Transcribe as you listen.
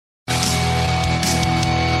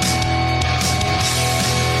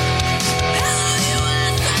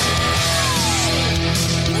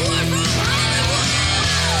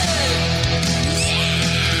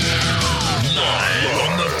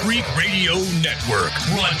Network,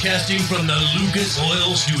 broadcasting from the Lucas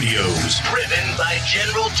Oil Studios. Driven by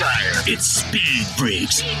General Tire. It's Speed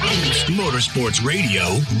Freaks. Motorsports Radio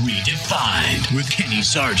redefined with Kenny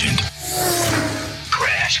Sargent,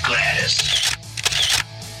 Crash Gladys,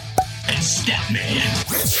 and Statman.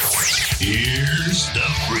 Here's the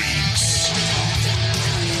Freaks.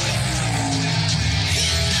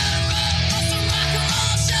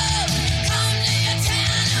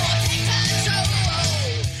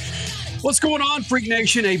 What's going on, Freak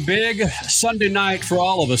Nation? A big Sunday night for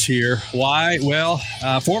all of us here. Why? Well,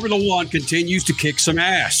 Formula One continues to kick some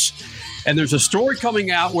ass. And there's a story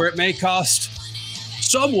coming out where it may cost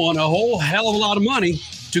someone a whole hell of a lot of money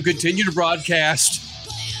to continue to broadcast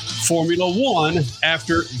Formula One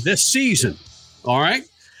after this season. All right?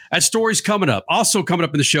 That story's coming up. Also coming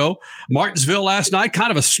up in the show, Martinsville last night,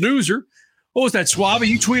 kind of a snoozer. What was that, Suave?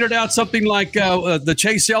 You tweeted out something like the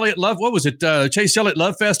Chase Elliott Love. What was it? Chase Elliott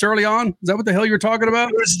Love Fest early on? Is that what the hell you were talking about?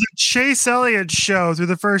 It was the Chase Elliott show through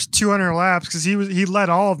the first 200 laps because he led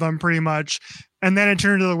all of them pretty much, and then it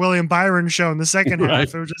turned into the William Byron show in the second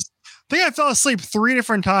half. It was just, I think I fell asleep 3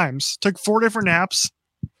 different times. Took 4 different naps.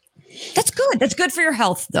 That's good. That's good for your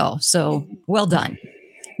health, though. So well done.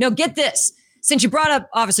 Now get this. Since you brought up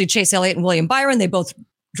obviously Chase Elliott and William Byron, they both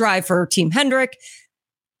drive for Team Hendrick.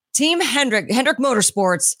 Team Hendrick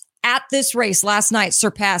Motorsports at this race last night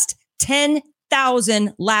surpassed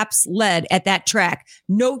 10,000 laps led at that track.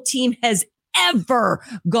 No team has ever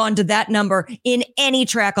gone to that number in any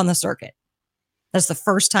track on the circuit. That's the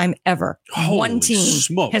first time ever one team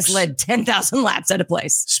has led 10,000 laps at a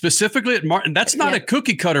place. Specifically at Martin. That's not a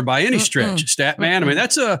cookie cutter by any stretch, Statman. I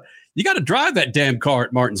mean, you got to drive that damn car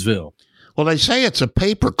at Martinsville. Well, they say it's a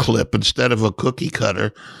paper clip instead of a cookie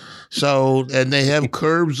cutter. So, and they have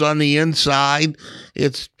curves on the inside.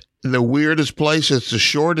 It's the weirdest place. It's the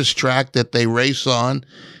shortest track that they race on.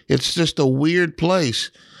 It's just a weird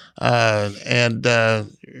place. And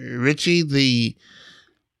Richie, the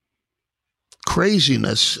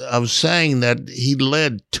craziness of saying that he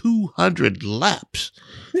led 200 laps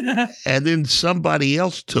and then somebody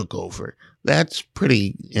else took over. That's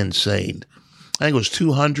pretty insane. I think it was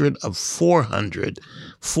 200 of 400.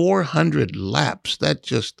 400 laps. That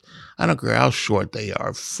just, I don't care how short they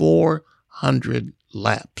are. 400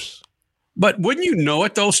 laps. But wouldn't you know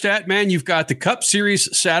it, though, Statman? You've got the Cup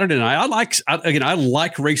Series Saturday night. I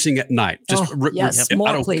like racing at night. Just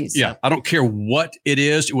please. Yeah, I don't care what it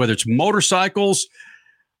is, whether it's motorcycles,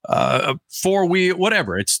 4-wheel,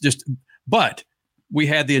 whatever. It's just, but we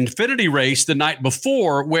had the Infinity race the night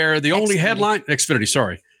before where the only headline, Xfinity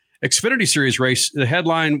Series race, the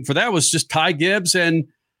headline for that was just Ty Gibbs and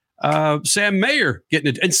Sam Mayer getting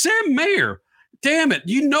it. And Sam Mayer, damn it,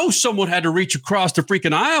 someone had to reach across the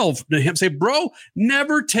freaking aisle to him and say, bro,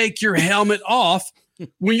 never take your helmet off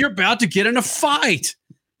when you're about to get in a fight.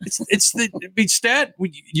 Stat,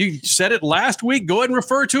 you said it last week. Go ahead and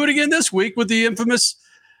refer to it again this week with the infamous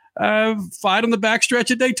fight on the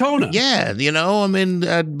backstretch at Daytona. Yeah,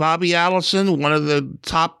 Bobby Allison, one of the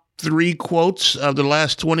top 3 quotes of the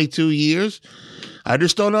last 22 years. I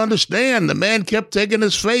just don't understand. The man kept taking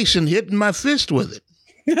his face and hitting my fist with it.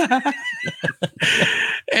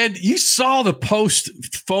 And you saw the post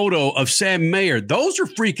photo of Sam Mayer. Those are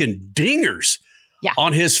freaking dingers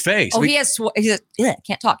on his face. Oh,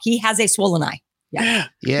 can't talk. He has a swollen eye. Yeah.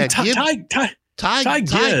 Ty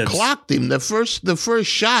Gibbs clocked him. The first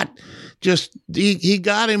shot. Just he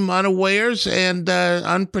got him unawares and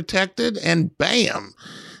unprotected, and bam.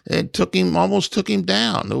 It almost took him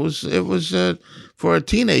down. It was for a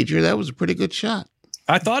teenager, that was a pretty good shot.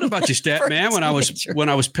 I thought about you, Statman, when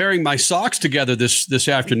I was pairing my socks together this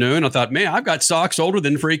afternoon. I thought, man, I've got socks older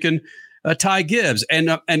than freaking Ty Gibbs,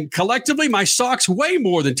 and collectively, my socks weigh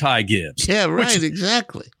more than Ty Gibbs. Yeah, right,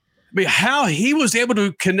 exactly. I mean, how he was able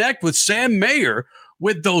to connect with Sam Mayer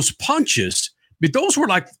with those punches. I mean, those were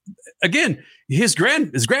like, again, his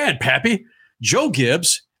grandpappy, Joe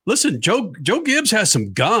Gibbs. Listen, Joe Gibbs has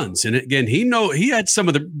some guns, and again, he had some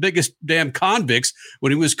of the biggest damn convicts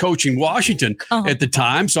when he was coaching Washington at the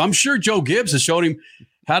time. So I'm sure Joe Gibbs has shown him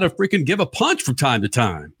how to freaking give a punch from time to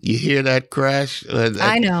time. You hear that, Crash?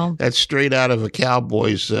 I know. That's straight out of a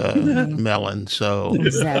Cowboys melon. So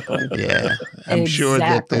exactly. Yeah, I'm sure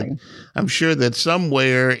that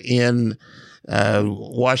somewhere in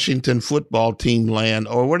Washington football team land,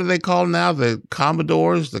 or what do they call now? The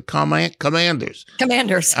Commodores, the Commanders.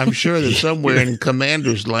 Commanders. I'm sure that somewhere in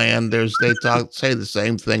Commanders land, they say the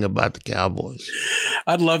same thing about the Cowboys.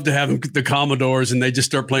 I'd love to have the Commodores and they just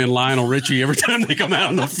start playing Lionel Richie every time they come out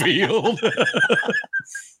on the field.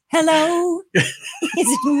 Hello, is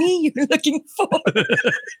it me you're looking for?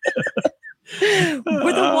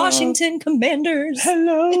 We're the Washington Commanders.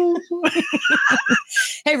 Hello.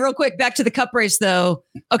 Hey, real quick, back to the Cup race, though.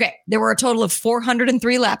 Okay, there were a total of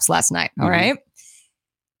 403 laps last night. All right.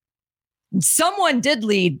 Someone did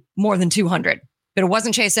lead more than 200, but it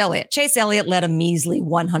wasn't Chase Elliott. Chase Elliott led a measly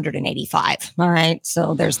 185. All right,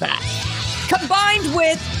 so there's that. Combined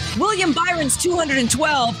with William Byron's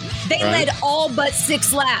 212, they led all but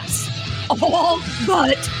 6 laps. All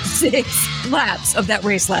but 6 laps of that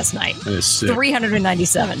race last night. That is sick.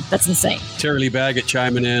 397. That's insane. Terry Lee Baggett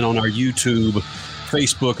chiming in on our YouTube,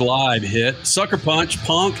 Facebook Live hit. Sucker Punch,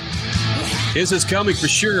 Punk. His is coming for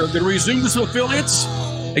sure. Going to resume with some affiliates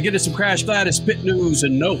and get us some Crash Gladys Spit News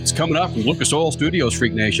and Notes coming up from Lucas Oil Studios,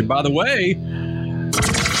 Freak Nation. By the way,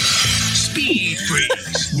 Speed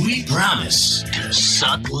Freaks, we promise to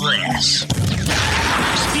suck less.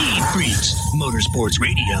 Speed Freaks, Motorsports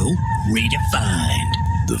Radio, redefined.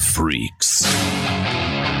 The Freaks.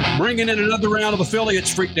 bringing in another round of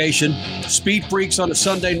affiliates, Freak Nation. Speed Freaks on a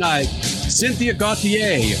Sunday night. Cynthia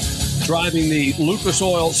Gauthier driving the Lucas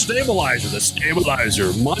Oil Stabilizer, the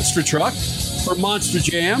Stabilizer monster truck for Monster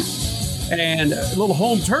Jam. And a little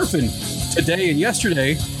home turfing today and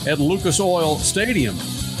yesterday at Lucas Oil Stadium.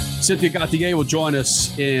 Cynthia Gauthier will join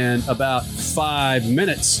us in about 5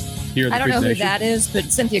 minutes here at the I don't know Freak who Nation. that is, but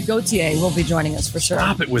Cynthia Gauthier will be joining us for sure.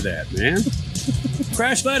 Stop it with that, man.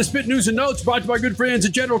 Crash Gladys Spit News and Notes brought to you by good friends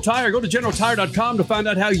at General Tire. Go to GeneralTire.com to find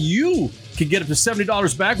out how you can get up to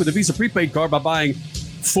 $70 back with a Visa prepaid card by buying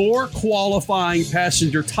 4 qualifying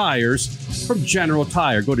passenger tires from General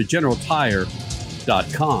Tire. Go to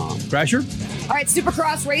GeneralTire.com. Crasher? All right,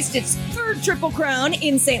 Supercross raced its third Triple Crown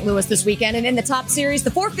in St. Louis this weekend. And in the top series, the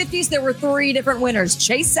 450s, there were 3 different winners.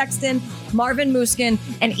 Chase Sexton, Marvin Musquin,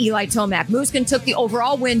 and Eli Tomac. Musquin took the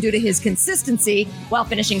overall win due to his consistency while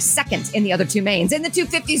finishing second in the other 2 mains. In the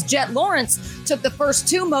 250s, Jet Lawrence took the first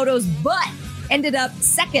 2 motos, but ended up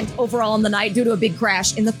second overall in the night due to a big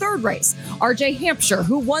crash in the third race. RJ Hampshire,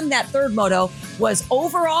 who won that third moto, was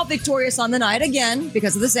overall victorious on the night, again,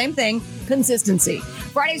 because of the same thing, consistency.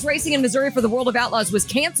 Friday's racing in Missouri for the World of Outlaws was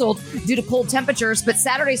canceled due to cold temperatures, but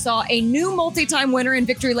Saturday saw a new multi-time winner in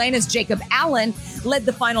Victory Lane as Jacob Allen led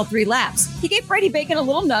the final 3 laps. He gave Brady Bacon a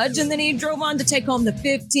little nudge, and then he drove on to take home the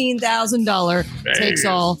 $15,000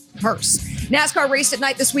 takes-all purse. NASCAR raced at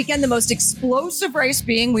night this weekend, the most explosive race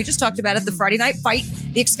being, we just talked about it, the Friday Night Fight,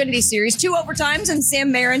 the Xfinity Series, 2 overtimes, and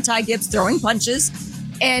Sam Mayer and Ty Gibbs throwing punches.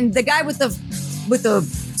 And the guy with the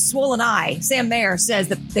swollen eye, Sam Mayer, says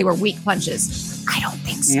that they were weak punches. I don't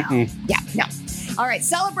think so. Yeah, no. All right,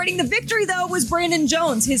 celebrating the victory, though, was Brandon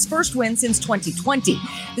Jones, his first win since 2020.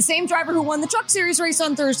 The same driver who won the Truck Series race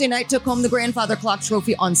on Thursday night took home the Grandfather Clock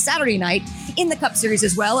Trophy on Saturday night. In the Cup Series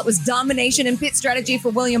as well, it was domination and pit strategy for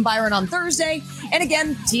William Byron on Thursday. And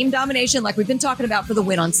again, team domination like we've been talking about for the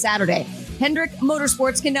win on Saturday. Hendrick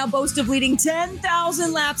Motorsports can now boast of leading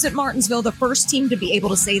 10,000 laps at Martinsville, the first team to be able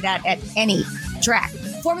to say that at any track.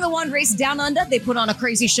 Formula One race down under. They put on a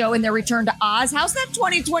crazy show in their return to Oz. How's that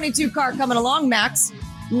 2022 car coming along, Max?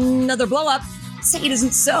 Another blow up. Say it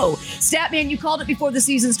isn't so. Statman, you called it before the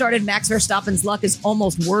season started. Max Verstappen's luck is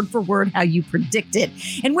almost word for word how you predicted.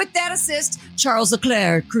 And with that assist, Charles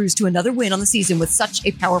Leclerc cruised to another win on the season with such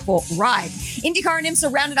a powerful ride. IndyCar and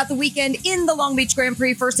IMSA rounded out the weekend in the Long Beach Grand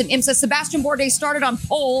Prix. First in IMSA, Sebastian Bourdais started on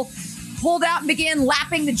pole, pulled out and began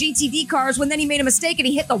lapping the GTD cars when then he made a mistake and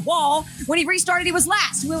he hit the wall. When he restarted, he was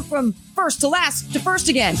last. He went from first to last to first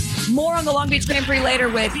again. More on the Long Beach Grand Prix later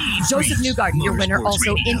with Joseph Newgarden, your winner,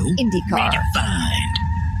 also in IndyCar.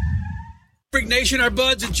 Freak Nation, our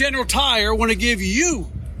buds at General Tire want to give you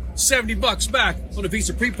 $70 back on a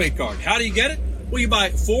Visa prepaid card. How do you get it? Well, you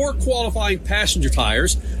buy 4 qualifying passenger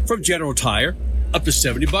tires from General Tire, up to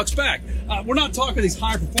 $70 back. We're not talking these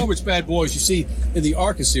high performance bad boys you see in the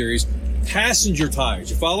ARCA series. Passenger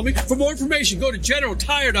tires. You follow me? For more information, go to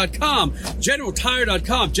GeneralTire.com.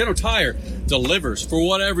 GeneralTire.com. General Tire delivers for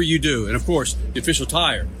whatever you do. And of course, the official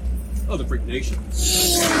tire of the Freak Nation.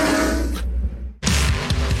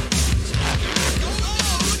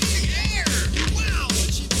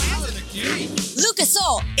 Lucas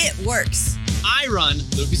Oil, it works. I run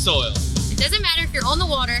Lucas Oil. It doesn't matter if you're on the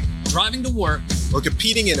water, Driving to work, or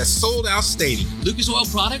competing in a sold-out stadium. Lucas Oil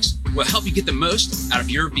products will help you get the most out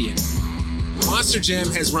of your vehicle. Monster Jam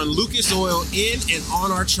has run Lucas Oil in and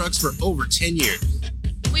on our trucks for over 10 years.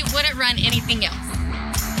 we wouldn't run anything else.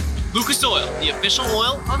 Lucas Oil, the official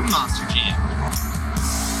oil of Monster Jam.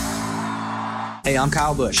 Hey, I'm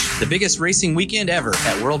Kyle Busch. The biggest racing weekend ever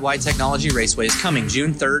at Worldwide Technology Raceway is coming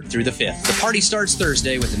June 3rd through the 5th. The party starts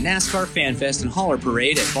Thursday with the NASCAR Fan Fest and Hauler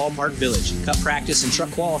Parade at Ballpark Village. Cup practice and truck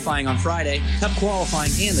qualifying on Friday, Cup qualifying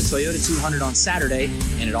and the Toyota 200 on Saturday,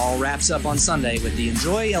 and it all wraps up on Sunday with the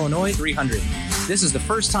Enjoy Illinois 300. This is the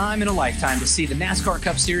first time in a lifetime to see the NASCAR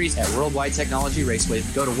Cup Series at Worldwide Technology Raceway.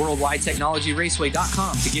 Go to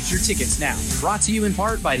worldwidetechnologyraceway.com to get your tickets now. Brought to you in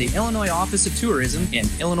part by the Illinois Office of Tourism and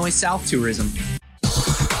Illinois South Tourism.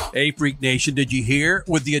 Hey, Freak Nation, did you hear?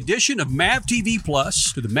 With the addition of MAV TV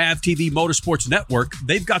Plus to the MAV TV Motorsports Network,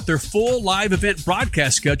 they've got their full live event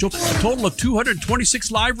broadcast schedule, a total of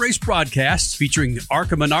 226 live race broadcasts featuring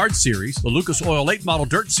ARCA Menard Series, the Lucas Oil Late Model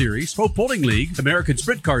Dirt Series, Pro Pulling League, American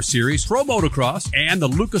Sprint Car Series, Pro Motocross, and the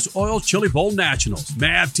Lucas Oil Chili Bowl Nationals.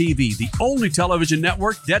 MAV TV, the only television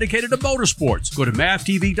network dedicated to motorsports. Go to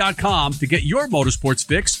mavtv.com to get your motorsports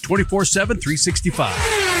fix 24/7, 365.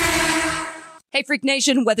 Hey, Freak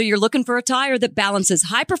Nation, whether you're looking for a tire that balances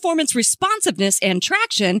high performance responsiveness and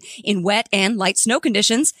traction in wet and light snow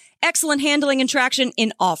conditions, excellent handling and traction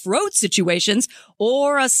in off-road situations,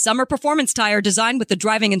 or a summer performance tire designed with the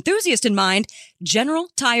driving enthusiast in mind, General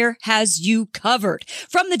Tire has you covered.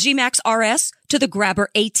 From the G-Max RS to the Grabber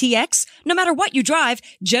ATX, no matter what you drive,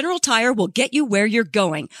 General Tire will get you where you're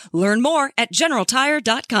going. Learn more at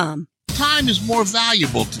generaltire.com. Time is more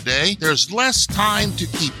valuable today. There's less time to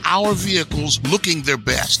keep our vehicles looking their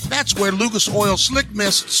best. That's where Lucas Oil Slick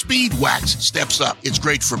Mist Speed Wax steps up. It's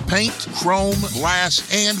great for paint, chrome, glass,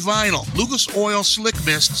 and vinyl. Lucas Oil Slick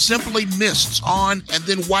Mist simply mists on and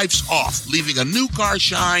then wipes off, leaving a new car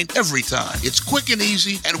shine every time. It's quick and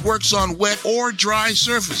easy and works on wet or dry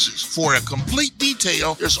surfaces. For a complete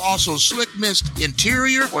detail, there's also Slick Mist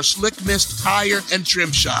Interior or Slick Mist Tire and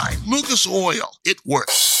Trim Shine. Lucas Oil, it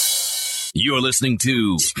works. You're listening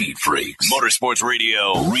to Speed Freaks Motorsports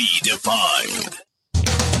Radio Redefined.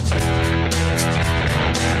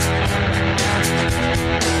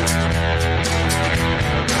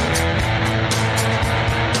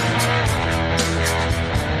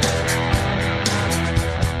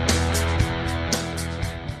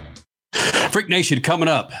 Freak Nation coming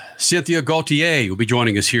up. Cynthia Gauthier will be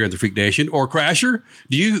joining us here in the Freak Nation. Or Crasher,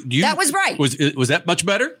 do you? That was right. Was that much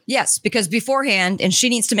better? Yes, because beforehand, and she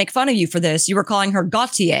needs to make fun of you for this, you were calling her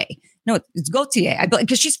Gauthier. No, it's Gauthier,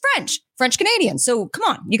 because she's French Canadian. So come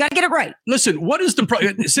on, you got to get it right. Listen, what is the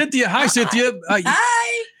Cynthia? Hi, Cynthia.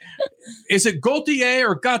 Hi. Is it Gauthier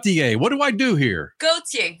or Gauthier? What do I do here?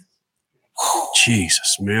 Gauthier.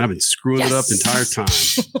 Jesus, man, I've been screwing it up the entire time,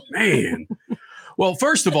 man. Well,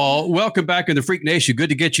 first of all, welcome back in the Freak Nation. Good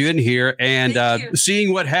to get you in here and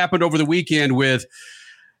seeing what happened over the weekend with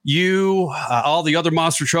you, all the other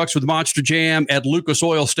monster trucks with Monster Jam at Lucas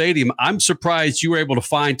Oil Stadium. I'm surprised you were able to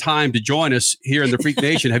find time to join us here in the Freak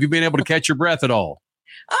Nation. Have you been able to catch your breath at all?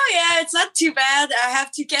 Oh, yeah, it's not too bad. I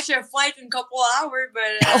have to catch a flight in a couple of hours, but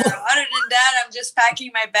other than that, I'm just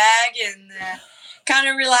packing my bag and kind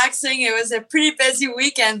of relaxing. It was a pretty busy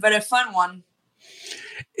weekend, but a fun one.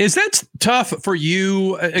 Is that tough for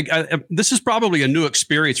you? This is probably a new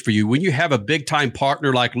experience for you when you have a big time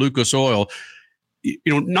partner like Lucas Oil. You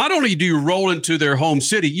know, not only do you roll into their home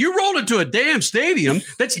city, you roll into a damn stadium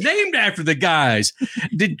that's named after the guys.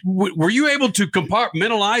 Were you able to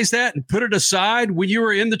compartmentalize that and put it aside when you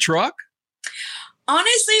were in the truck?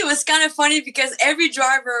 Honestly, it was kind of funny because every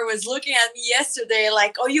driver was looking at me yesterday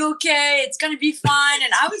like, "Oh, you okay? It's going to be fine."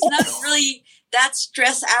 And I was not really that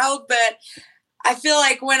stressed out, but I feel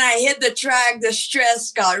like when I hit the track, the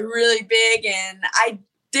stress got really big and I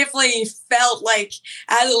definitely felt like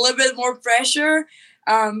I had a little bit more pressure.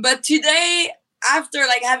 But today, after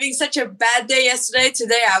like having such a bad day yesterday,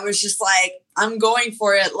 today I was just like, I'm going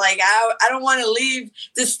for it. Like, I don't want to leave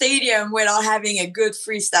the stadium without having a good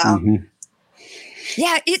freestyle. Mm-hmm.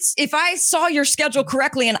 Yeah, if I saw your schedule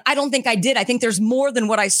correctly, and I don't think I did, I think there's more than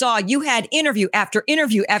what I saw. You had interview after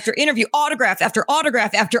interview after interview, autograph after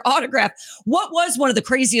autograph after autograph. What was one of the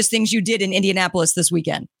craziest things you did in Indianapolis this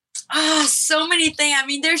weekend? So many things. I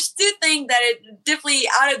mean, there's two things that it definitely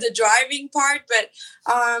out of the driving part, but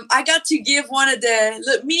I got to give one of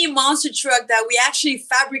the mini monster truck that we actually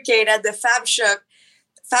fabricate at the fab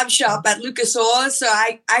shop at Lucas Oil. So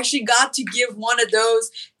I actually got to give one of those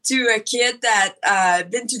to a kid that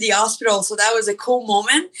been to the hospital. So that was a cool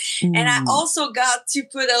moment. Mm. And I also got to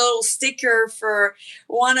put a little sticker for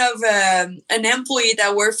one of an employee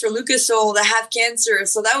that worked for Lucas Oil that have cancer.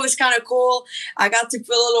 So that was kind of cool. I got to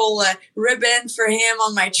put a little ribbon for him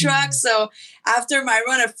on my truck. So after my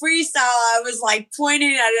run of freestyle, I was like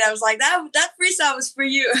pointing at it. I was like, that freestyle was for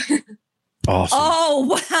you. Awesome. Oh,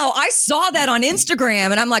 wow. I saw that on Instagram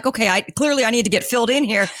and I'm like, okay, I need to get filled in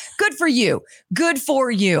here. Good for you. Good for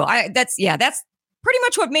you. That's pretty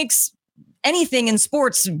much what makes anything in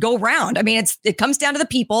sports go round. I mean, it comes down to the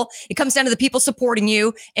people. It comes down to the people supporting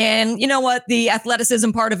you. And you know what? The athleticism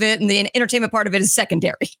part of it and the entertainment part of it is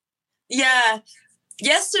secondary. Yeah.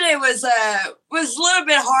 Yesterday was a little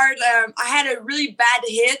bit hard. I had a really bad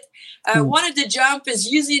hit. One of the jump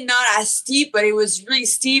is usually not as steep, but it was really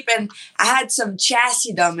steep, and I had some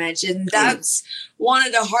chassis damage, and that's one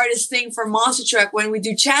of the hardest things for monster truck. When we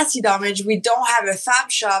do chassis damage, we don't have a fab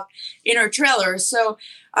shop in our trailer, so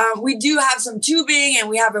we do have some tubing and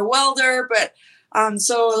we have a welder. But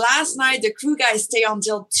so last night the crew guys stayed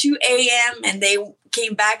until 2 a.m. and they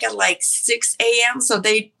came back at like 6 a.m. So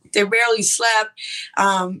they barely slept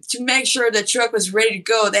to make sure the truck was ready to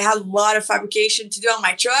go. They had a lot of fabrication to do on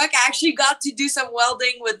my truck. I actually got to do some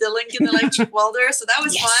welding with the Lincoln Electric welder, so that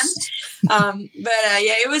was fun.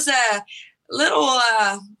 It was a little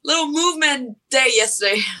movement day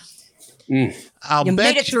yesterday. You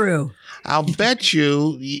made it through. I'll bet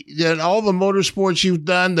you that all the motorsports you've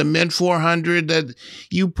done, the Mint 400, that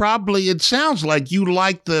you probably, it sounds like you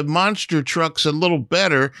like the monster trucks a little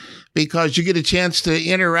better because you get a chance to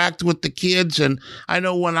interact with the kids. And I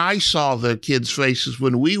know when I saw the kids' faces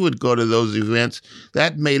when we would go to those events,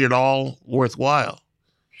 that made it all worthwhile.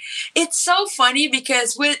 It's so funny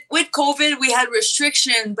because with COVID, we had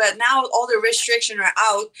restriction, but now all the restrictions are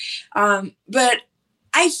out. But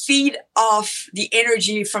I feed off the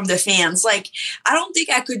energy from the fans. Like, I don't think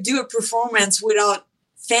I could do a performance without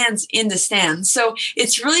fans in the stands. So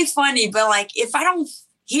it's really funny, but like, if I don't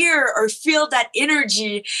hear or feel that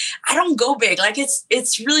energy, I don't go big. Like,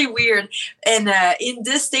 it's really weird. And in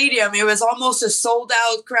this stadium, it was almost a sold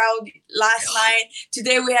out crowd last night.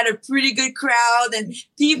 Today we had a pretty good crowd, and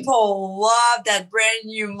people love that brand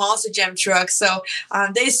new Monster Jam truck. So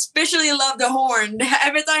they especially love the horn.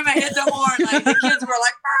 Every time I hit the horn, like, the kids were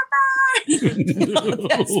like, "Bah, bah."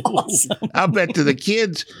 That's awesome. I bet to the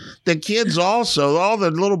kids also, all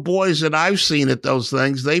the little boys that I've seen at those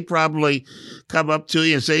things, they probably come up to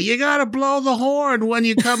you and say, "You got to blow the horn when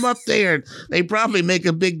you come up there." They probably make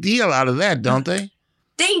a big deal out of that, don't they?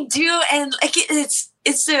 They do, and like it's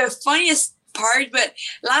the funniest part. But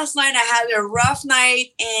last night I had a rough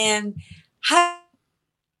night and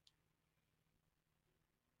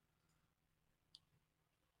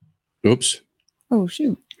Oops. Oh,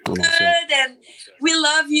 shoot. good, and we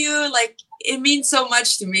love you. Like, it means so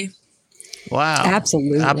much to me. Wow.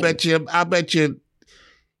 Absolutely. I bet you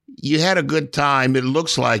had a good time. It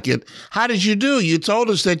looks like it. How did you do? You told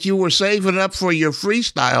us that you were saving up for your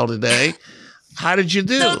freestyle today. How did you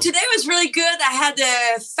do? So today was really good. I had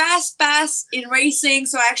the fast pass in racing.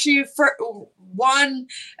 So I actually won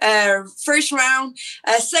first round.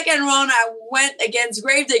 Second round, I went against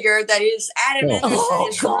Gravedigger. That is adamant.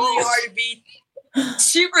 It's really hard to beat.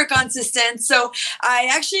 Super consistent. So I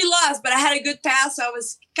actually lost, but I had a good pass. So I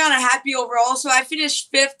was kind of happy overall. So I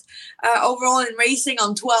finished 5th overall in racing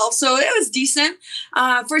on 12. So it was decent.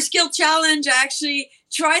 For skill challenge, I actually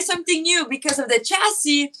tried something new because of the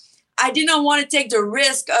chassis. I did not want to take the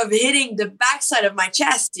risk of hitting the backside of my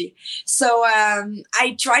chassis. So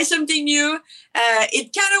I tried something new.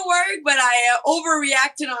 It kind of worked, but I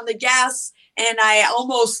overreacted on the gas and I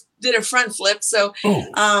almost did a front flip. So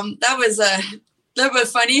that was a little bit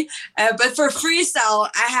funny. But for freestyle,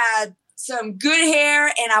 I had some good hair.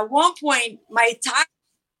 And at one point, my tire.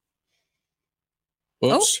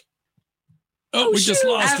 Oops. Oh, we just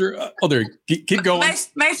lost her. Oh, there. Keep going.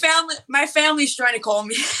 My family's trying to call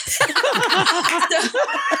me.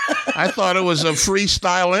 I thought it was a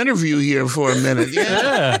freestyle interview here for a minute.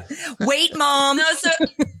 Yeah. Wait, Mom. No, so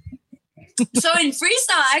in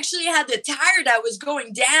freestyle, I actually had the tire that was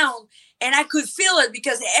going down, and I could feel it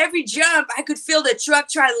because every jump, I could feel the truck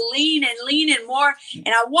try to lean and more. And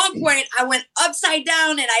at one point, I went upside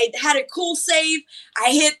down, and I had a cool save.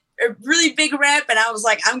 I hit a really big ramp, and I was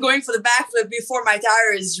like, I'm going for the backflip before my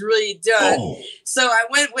tire is really done. So I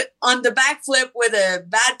went on the backflip with a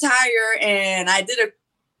bad tire, and I did a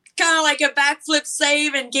kind of like a backflip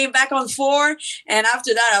save and came back on 4. And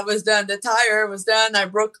after that, I was done. The tire was done. I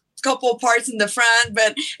broke a couple parts in the front,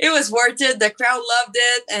 but it was worth it. The crowd loved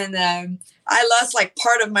it, and I lost like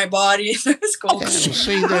part of my body. It was cool.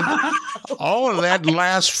 See, that all of that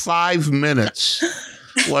last 5 minutes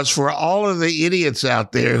was for all of the idiots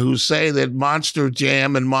out there who say that Monster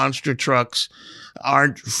Jam and monster trucks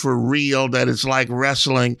aren't for real, that it's like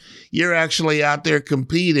wrestling. You're actually out there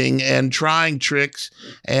competing and trying tricks,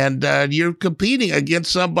 and you're competing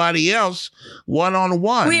against somebody else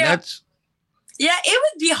one-on-one. Yeah, it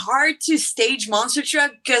would be hard to stage monster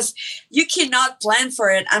truck because you cannot plan for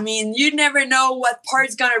it. I mean, you never know what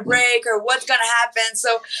part's gonna break or what's gonna happen.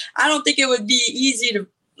 So I don't think it would be easy to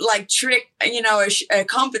like trick, a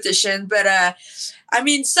competition. But I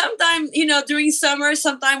mean, sometimes, during summer,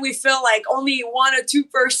 sometimes we feel like only 1 or 2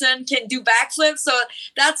 person can do backflips. So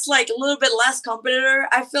that's like a little bit less competitor,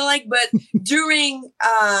 I feel like. But during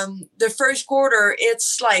the first quarter,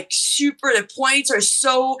 it's like the points are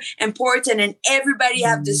so important and everybody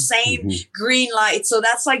have the same green light. So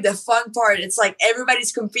that's like the fun part. It's like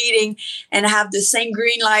everybody's competing and have the same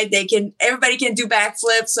green light. Everybody can do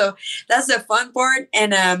backflips. So that's the fun part.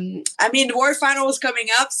 And I mean, the World Final is coming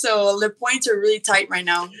up. So the points are really tight right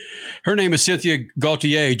now. Her name is Cynthia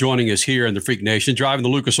Gauthier, joining us here in the Freak Nation, driving the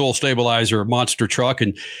Lucas Oil Stabilizer monster truck.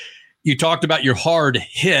 And you talked about your hard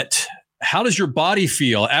hit. How does your body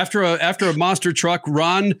feel after a monster truck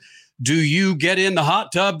run? Do you get in the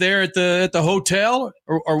hot tub there at the hotel,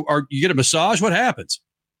 or you get a massage? What happens?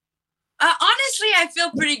 Honestly, I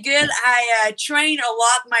feel pretty good. I train a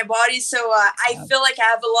lot my body, so I feel like I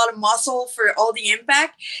have a lot of muscle for all the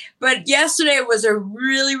impact. But yesterday was a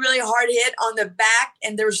really, really hard hit on the back,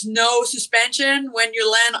 and there's no suspension when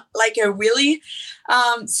you land like a wheelie.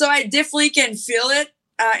 So I definitely can feel it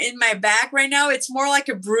in my back right now. It's more like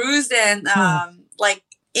a bruise than like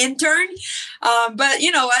intern. But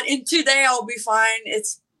you know what? In 2 days, I'll be fine.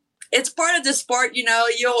 It's part of the sport.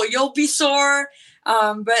 You'll be sore.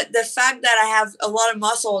 But the fact that I have a lot of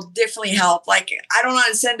muscle definitely help. Like, I don't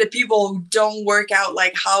understand the people who don't work out.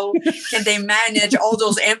 Like, how can they manage all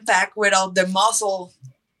those impact without the muscle?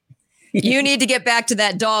 You need to get back to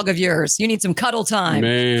that dog of yours. You need some cuddle time.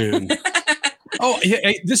 Man. Oh,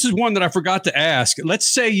 hey, this is one that I forgot to ask. Let's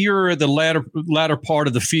say you're the latter part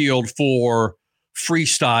of the field for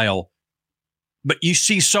freestyle, but you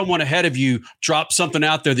see someone ahead of you drop something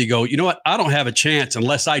out there that you go, you know what? I don't have a chance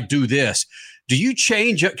unless I do this. Do you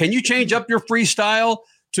can you change up your freestyle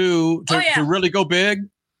to really go big?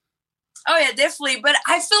 Oh yeah, definitely. But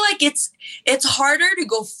I feel like it's harder to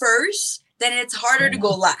go first than it's harder to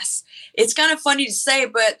go last. It's kind of funny to say,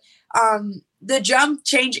 but the jump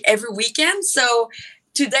change every weekend. So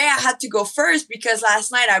today I had to go first because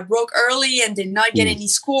last night I broke early and did not get any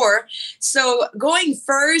score. So going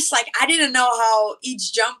first, like, I didn't know how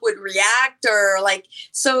each jump would react, or like,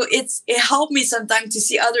 so it helped me sometimes to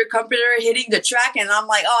see other competitor hitting the track, and I'm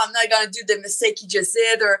like, oh, I'm not going to do the mistake you just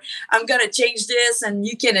did, or I'm going to change this, and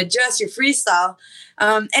you can adjust your freestyle.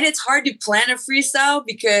 And it's hard to plan a freestyle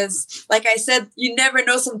because, like I said, you never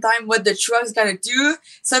know sometimes what the truck's going to do.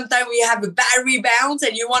 Sometimes we have a bad rebound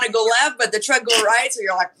and you want to go left, but the truck go right. So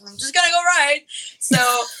you're like, I'm just going to go right. So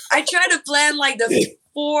I try to plan like the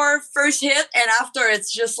 4 first hit. And after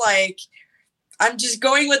it's just like, I'm just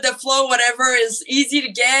going with the flow, whatever is easy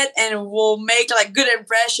to get and will make like good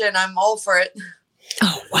impression. I'm all for it.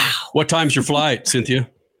 Oh, wow. What time's your flight, Cynthia?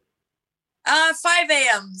 5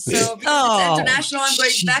 a.m. So because it's international, I'm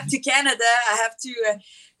going back to Canada. I have to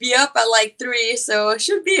be up at like 3. So it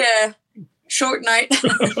should be a short night.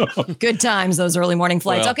 Good times, those early morning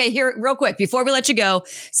flights. Well, okay, here, real quick, before we let you go,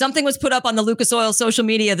 something was put up on the Lucas Oil social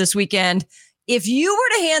media this weekend. If you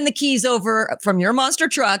were to hand the keys over from your monster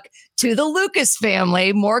truck to the Lucas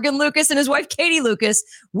family, Morgan Lucas and his wife, Katie Lucas,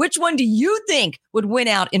 which one do you think would win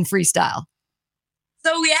out in freestyle?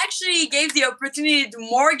 So we actually gave the opportunity to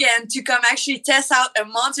Morgan to come actually test out a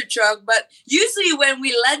monster truck. But usually when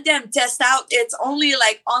we let them test out, it's only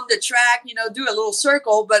like on the track, do a little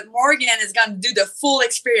circle. But Morgan is going to do the full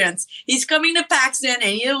experience. He's coming to Paxton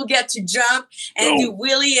and he'll get to jump and do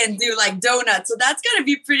wheelie and do like donuts. So that's going to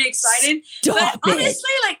be pretty exciting. But honestly,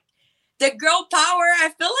 like, the girl power, I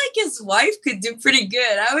feel like his wife could do pretty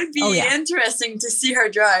good. I would be interesting to see her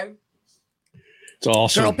drive. It's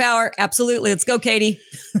awesome. Girl power. Absolutely. Let's go, Katie.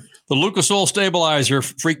 The Lucas Oil Stabilizer,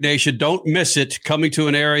 Freak Nation. Don't miss it. Coming to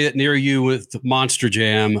an area near you with Monster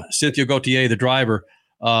Jam. Cynthia Gauthier, the driver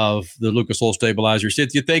of the Lucas Oil Stabilizer.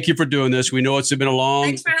 Cynthia, thank you for doing this. We know it's been a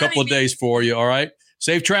long couple of days for you. All right.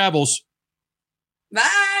 Safe travels.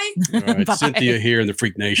 Bye. All right. Bye. Cynthia here in the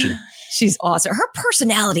Freak Nation. She's awesome. Her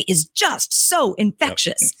personality is just so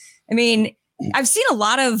infectious. Yep. I mean, I've seen a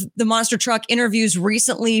lot of the monster truck interviews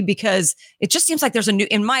recently because it just seems like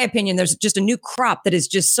in my opinion, there's just a new crop that is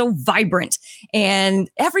just so vibrant and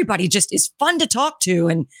everybody just is fun to talk to.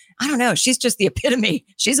 And I don't know, she's just the epitome.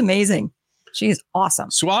 She's amazing. She is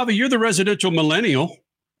awesome. Suave, you're the residential millennial.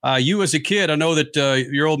 You as a kid, I know that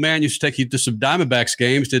your old man used to take you to some Diamondbacks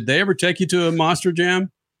games. Did they ever take you to a Monster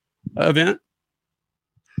Jam event?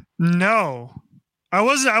 No. I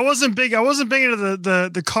wasn't big into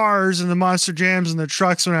the cars and the monster jams and the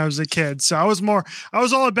trucks when I was a kid. So I was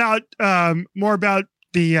all about more about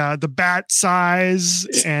the bat size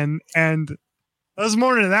and I was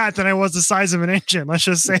more into that than I was the size of an engine. Let's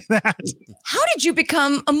just say that. How did you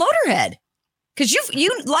become a motorhead? Because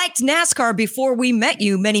you liked NASCAR before we met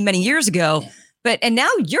you many, many years ago, and now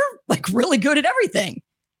you're like really good at everything.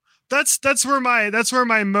 That's where my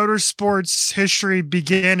motorsports history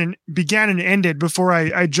began and ended before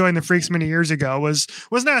I joined the Freaks many years ago was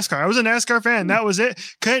NASCAR. I was a NASCAR fan. That was it.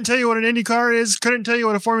 Couldn't tell you what an Indy car is. Couldn't tell you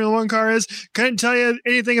what a Formula One car is. Couldn't tell you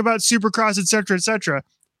anything about Supercross, et cetera, et cetera.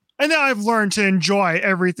 And now I've learned to enjoy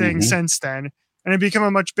everything since then. And I've become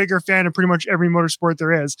a much bigger fan of pretty much every motorsport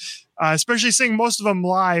there is, especially seeing most of them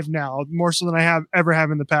live now, more so than I ever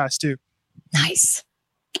have in the past too. Nice.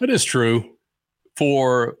 It is true.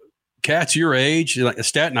 For cats your age, like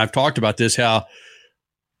Stat and I've talked about this, how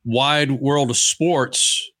wide world of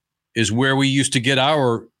sports is where we used to get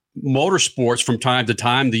our motorsports from time to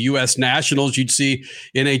time. The U.S. Nationals, you'd see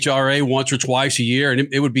NHRA once or twice a year, and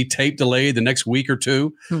it would be tape delayed the next week or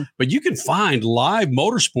two. But you can find live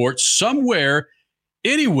motorsports somewhere,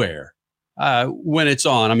 anywhere, when it's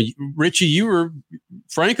on. I mean, Richie, you were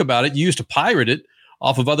frank about it. You used to pirate it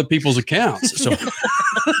off of other people's accounts. So.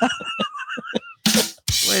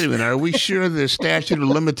 Wait a minute. Are we sure the statute of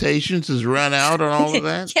limitations has run out on all of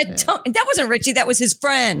that? Yeah, that wasn't Richie. That was his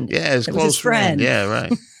friend. Yeah, his close friend. Yeah,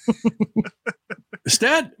 right.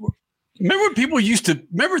 Stat, remember when people used to,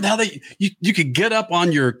 remember how you could get up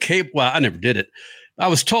on your cable? Well, I never did it. I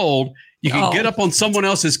was told you could get up on someone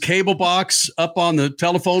else's cable box up on the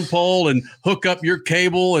telephone pole and hook up your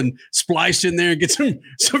cable and splice in there and get some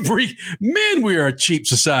free. Man, we are a cheap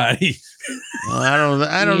society. Well,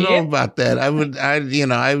 I don't know about that. I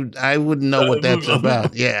wouldn't know what that's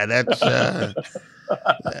about. Yeah, that's I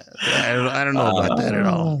don't know about that at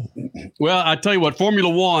all. Well, I tell you what, Formula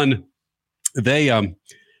One, they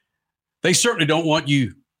certainly don't want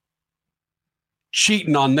you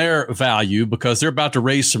cheating on their value because they're about to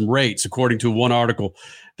raise some rates, according to one article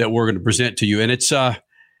that we're going to present to you. And it's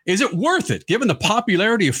is it worth it, given the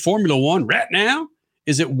popularity of Formula One right now?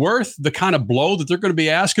 Is it worth the kind of blow that they're going to be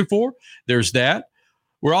asking for? There's that.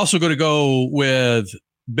 We're also going to go with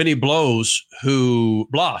Benny Bloss, who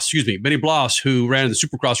ran the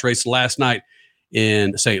Supercross race last night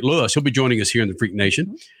in St. Louis. He'll be joining us here in the Freak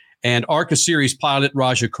Nation. And ARCA Series pilot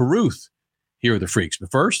Raja Karuth here are the Freaks.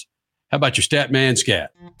 But first, how about your stat man,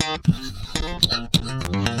 Scat?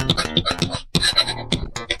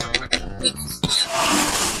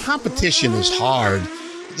 Competition is hard.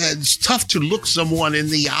 It's tough to look someone in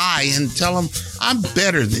the eye and tell them, I'm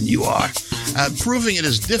better than you are. Proving it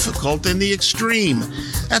is difficult in the extreme.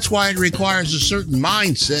 That's why it requires a certain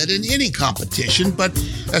mindset in any competition, but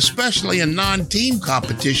especially in non-team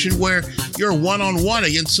competition where you're one-on-one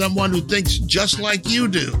against someone who thinks just like you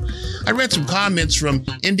do. I read some comments from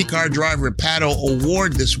IndyCar driver Pato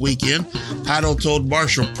O'Ward this weekend. Pato told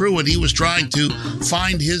Marshall Pruitt he was trying to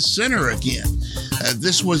find his center again.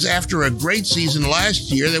 This was after a great season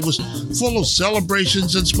last year that was full of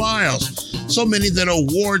celebrations and smiles. So many that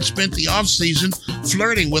O'Ward spent the offseason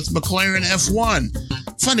flirting with McLaren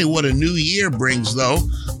F1. Funny what a new year brings, though.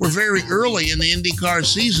 We're very early in the IndyCar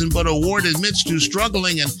season, but O'Ward admits to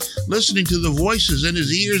struggling and listening to the voices in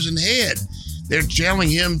his ears and head. They're telling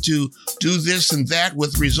him to do this and that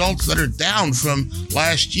with results that are down from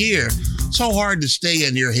last year. So hard to stay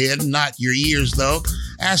in your head, not your ears, though.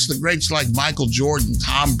 Ask the greats like Michael Jordan,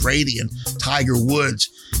 Tom Brady, and Tiger Woods.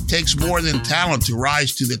 It takes more than talent to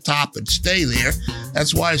rise to the top and stay there.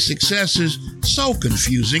 That's why success is so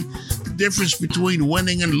confusing. The difference between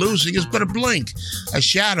winning and losing is but a blink, a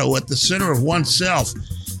shadow at the center of oneself.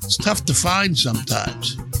 It's tough to find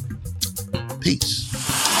sometimes. Peace.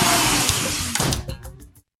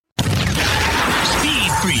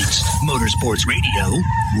 Speed Freaks, Motorsports Radio,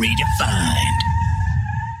 redefined.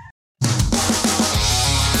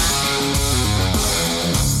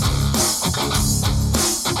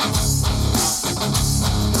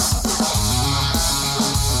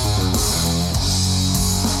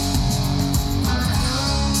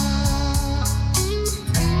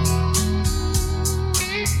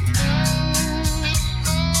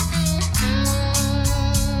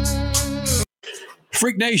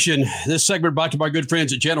 Freak Nation, this segment brought to you by good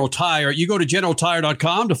friends at General Tire. You go to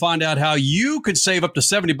GeneralTire.com to find out how you could save up to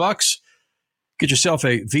 $70. Get yourself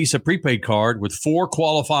a Visa prepaid card with 4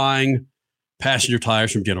 qualifying passenger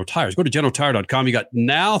tires from General Tires. Go to GeneralTire.com. You got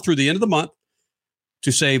now through the end of the month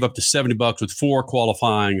to save up to $70 with 4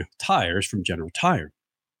 qualifying tires from General Tire.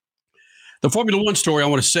 The Formula One story I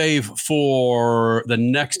want to save for the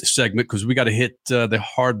next segment because we got to hit the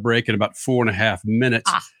hard break in about 4.5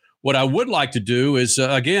 minutes. What I would like to do is,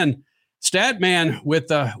 again, Statman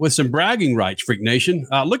with some bragging rights, Freak Nation.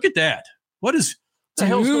 Look at that. What the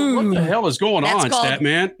hell is going on,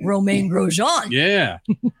 Statman? Romain Grosjean. Yeah.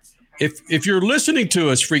 If you're listening to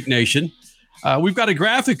us, Freak Nation, we've got a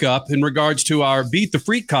graphic up in regards to our Beat the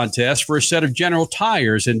Freak contest for a set of General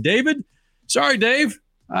Tires. And David, sorry, Dave,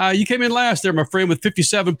 you came in last there, my friend, with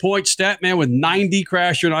 57 points. Statman with 90.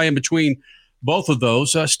 Crasher and I in between both of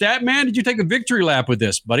those. Statman, did you take a victory lap with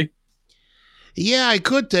this, buddy? Yeah, I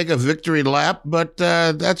could take a victory lap, but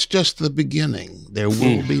that's just the beginning. There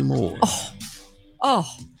will be more. Oh,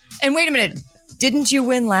 and wait a minute. Didn't you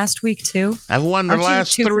win last week, too? I've won the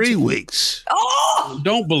last 3 weeks. Oh!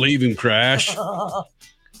 Don't believe him, Crash.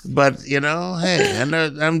 But, hey,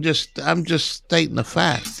 I'm just stating the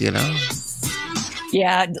fact,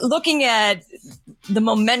 Yeah, looking at the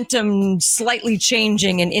momentum slightly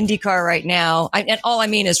changing in IndyCar right now, and all I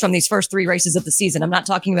mean is from these first 3 races of the season. I'm not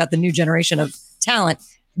talking about the new generation of talent,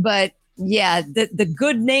 but yeah, the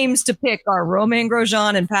good names to pick are Romain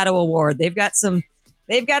Grosjean and Pato O'Ward. They've got some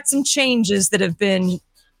changes that have been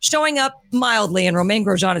showing up mildly, and Romain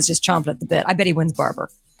Grosjean is just chomping at the bit. I bet he wins Barber.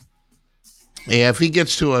 Yeah, if he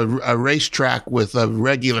gets to a racetrack with a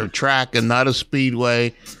regular track and not a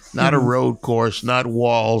speedway, not a road course, not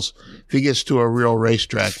walls, if he gets to a real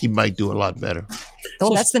racetrack, he might do a lot better.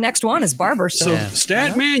 Oh, that's the next one is Barber. So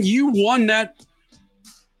Statman, you won that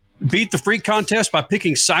Beat the Freak contest by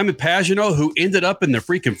picking Simon Pagenaud, who ended up in the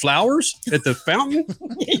freaking flowers at the fountain?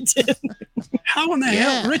 He did. How in the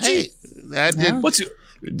hell, Richie?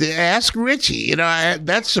 Ask Richie.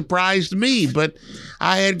 That surprised me, but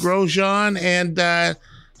I had Grosjean and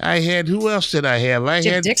I had, who else did I have?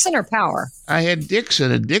 Had Dixon or Power? I had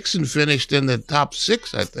Dixon, and Dixon finished in the top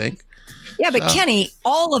 6, I think. Yeah, but Kenny,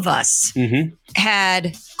 all of us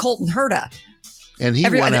had Colton Herta. And he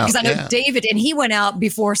went out. Because I know David, and he went out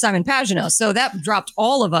before Simon Pagenaud. So that dropped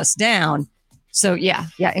all of us down. So, yeah,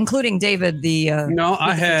 including David.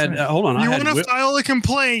 I had, hold on. You want to file a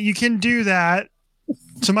complaint, you can do that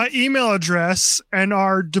to my email address, and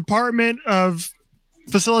our Department of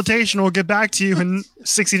Facilitation will get back to you in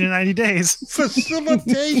 60 to 90 days.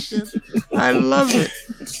 Facilitation. I love it.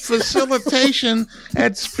 Facilitation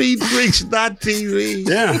at speedfreaks.tv.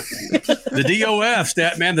 Yeah. The DOF,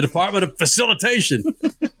 Statman, the Department of Facilitation.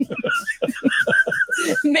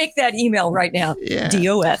 Make that email right now. Yeah.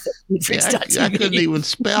 DOF. I couldn't even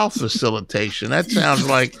spell facilitation. That sounds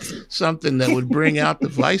like something that would bring out the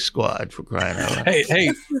Vice Squad, for crying out loud.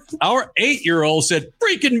 Hey, our 8-year-old said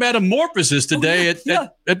freaking metamorphosis today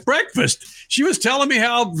at breakfast. She was telling me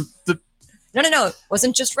how No. It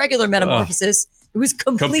wasn't just regular metamorphosis. It was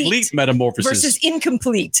complete metamorphosis versus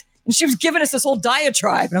incomplete. And she was giving us this whole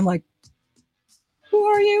diatribe. And I'm like, who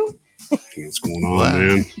are you? What's going on,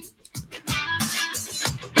 man?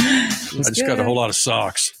 I just got a whole lot of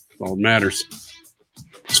socks. That's all that matters.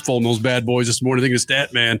 Just folding those bad boys this morning. Thinking of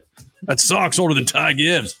Statman. That sock's older than Ty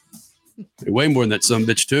Gibbs. Way more than that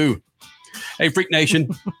sumbitch too. Hey, Freak Nation,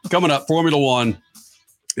 coming up, Formula One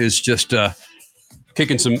is just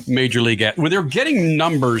kicking some major league at. Well, they're getting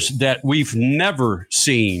numbers that we've never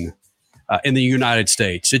seen in the United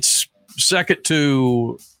States. It's second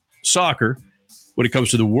to soccer when it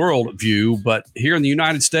comes to the world view, but here in the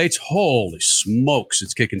United States, holy smokes,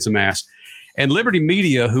 it's kicking some ass. And Liberty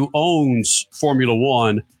Media, who owns Formula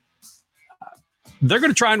One, they're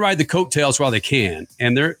going to try and ride the coattails while they can.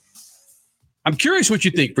 And I'm curious what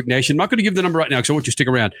you think, Freak Nation. I'm not going to give the number right now because I want you to stick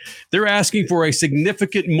around. They're asking for a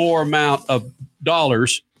significant more amount of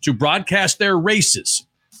dollars to broadcast their races,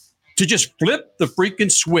 to just flip the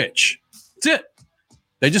freaking switch. That's it.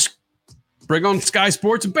 They just bring on Sky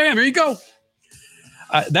Sports and bam, here you go.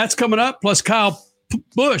 That's coming up. Plus, Kyle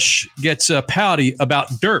Busch gets pouty about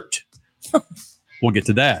dirt. We'll get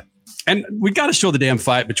to that. And we got to show the damn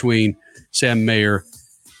fight between Sam Mayer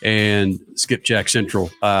and Skipjack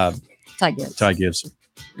Central. Ty Gibbs.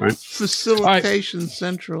 Right? Facilitation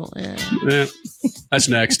Central. Yeah. That's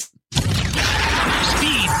next.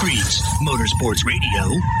 Speed Freaks, Motorsports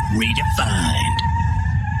Radio, redefined.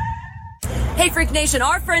 Hey, Freak Nation,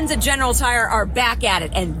 our friends at General Tire are back at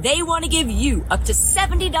it, and they want to give you up to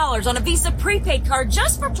 $70 on a Visa prepaid card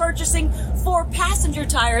just for purchasing 4 passenger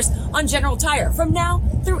tires on General Tire from now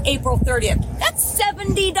through April 30th. That's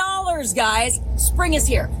 $70, guys. Spring is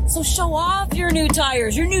here, so show off your new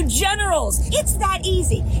tires, your new Generals. It's that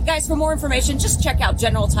easy. Guys, for more information, just check out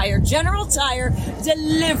General Tire. General Tire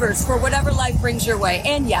delivers for whatever life brings your way.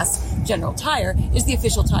 And yes, General Tire is the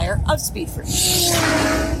official tire of Speed Freaks.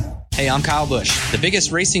 Hey, I'm Kyle Busch. The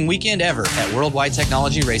biggest racing weekend ever at Worldwide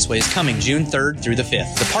Technology Raceway is coming June 3rd through the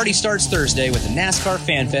 5th. The party starts Thursday with a NASCAR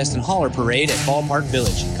Fan Fest and Hauler Parade at Ballpark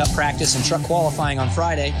Village. Cup practice and truck qualifying on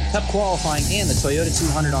Friday, Cup qualifying and the Toyota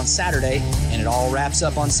 200 on Saturday, and it all wraps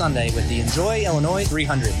up on Sunday with the Enjoy Illinois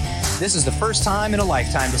 300. This is the first time in a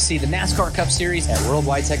lifetime to see the NASCAR Cup Series at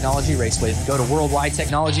Worldwide Technology Raceway. Go to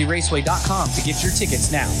worldwidetechnologyraceway.com to get your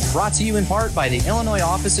tickets now. Brought to you in part by the Illinois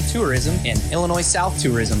Office of Tourism and Illinois South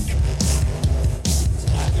Tourism.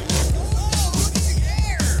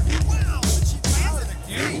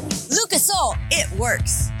 Lucas Oil, it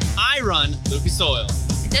works. I run Lucas Oil.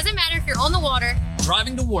 It doesn't matter if you're on the water,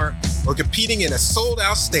 Driving to work, or competing in a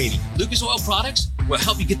sold-out stadium. Lucas Oil products will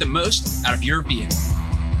help you get the most out of your vehicle.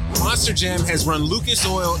 Monster Jam has run Lucas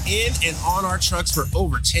Oil in and on our trucks for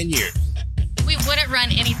over 10 years. we wouldn't run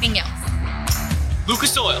anything else.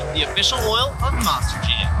 Lucas Oil, the official oil of Monster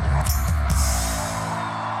Jam.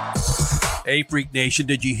 Hey, Freak Nation,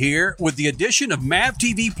 did you hear? With the addition of MAV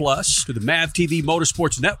TV Plus to the MAV TV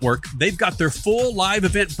Motorsports Network, they've got their full live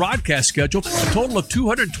event broadcast schedule, a total of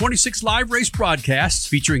 226 live race broadcasts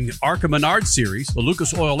featuring ARCA Menard Series, the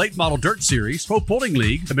Lucas Oil 8 Model Dirt Series, Pro Pulling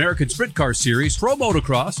League, American Sprint Car Series, Pro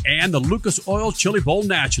Motocross, and the Lucas Oil Chili Bowl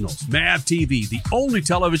Nationals. MAV TV, the only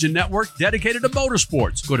television network dedicated to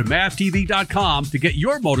motorsports. Go to mavtv.com to get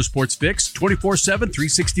your motorsports fix 24/7,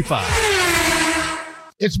 365.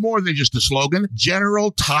 It's more than just a slogan.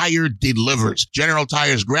 General Tire delivers. General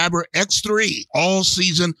Tire's Grabber X3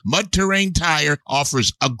 all-season mud-terrain tire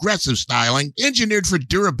offers aggressive styling engineered for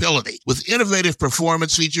durability with innovative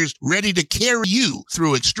performance features ready to carry you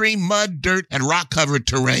through extreme mud, dirt, and rock-covered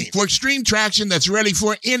terrain. For extreme traction that's ready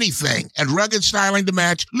for anything and rugged styling to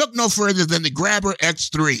match, look no further than the Grabber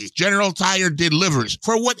X3. General Tire delivers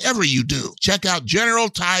for whatever you do. Check out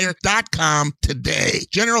GeneralTire.com today.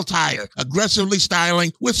 General Tire, aggressively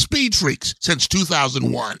styling with Speed Freaks since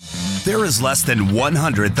 2001. There is less than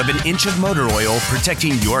 1/100th of an inch of motor oil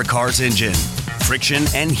protecting your car's engine. Friction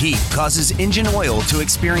and heat causes engine oil to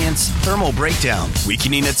experience thermal breakdown,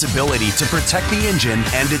 weakening its ability to protect the engine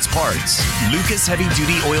and its parts. Lucas Heavy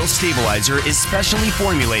Duty Oil Stabilizer is specially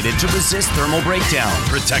formulated to resist thermal breakdown,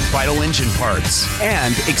 protect vital engine parts,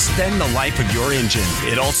 and extend the life of your engine.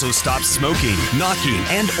 It also stops smoking, knocking,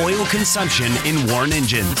 and oil consumption in worn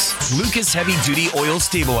engines. Lucas Heavy Duty Oil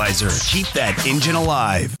Stabilizer. Keep that engine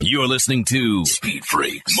alive. You're listening to Speed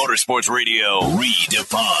Freaks Motorsports Radio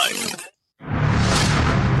Redefined.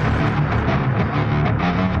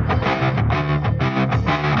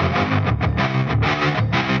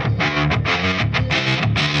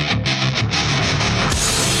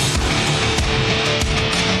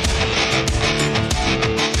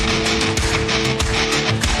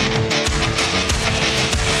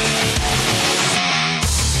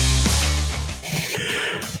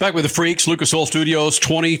 Back with the Freaks, Lucas Oil Studios,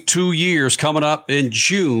 22 years coming up in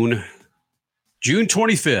June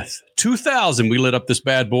 25th, 2000. We lit up this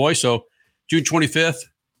bad boy. So June 25th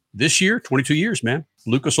this year, 22 years, man.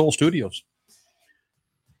 Lucas Oil Studios.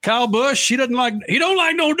 Kyle Busch, he don't like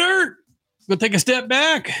no dirt. Gonna take a step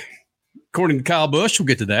back. According to Kyle Busch, we'll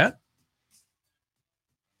get to that.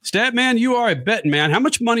 Statman, you are a betting man. How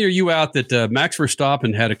much money are you out that Max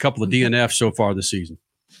Verstappen had a couple of DNFs so far this season?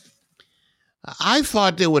 I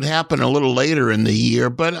thought it would happen a little later in the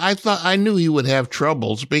year, but I knew he would have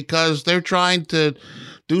troubles because they're trying to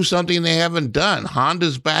do something they haven't done.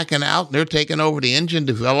 Honda's backing out, and they're taking over the engine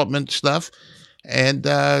development stuff, and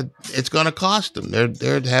it's going to cost them.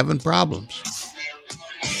 They're having problems.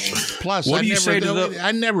 Plus,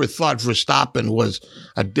 I never thought Verstappen was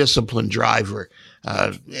a disciplined driver,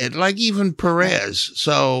 like even Perez,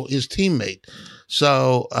 so his teammate.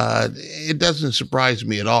 So it doesn't surprise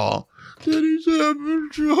me at all. That he's having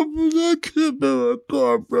trouble. My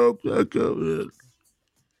car broke.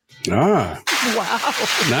 Wow.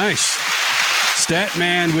 Nice.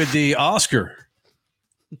 Statman with the Oscar.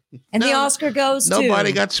 And the Oscar goes to...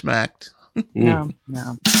 Nobody got smacked. No.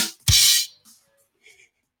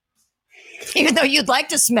 Even though you'd like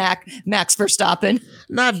to smack Max Verstappen.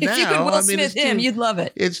 Not now. If you could Will Smith him, you'd love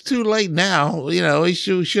it. It's too late now. You know, he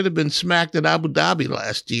should have been smacked at Abu Dhabi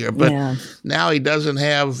last year. But now he doesn't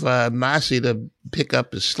have Massey to pick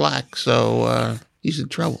up his slack. So he's in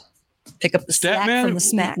trouble. Pick up the slack from the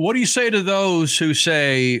smack. What do you say to those who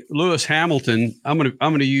say Lewis Hamilton, I'm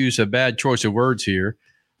gonna use a bad choice of words here,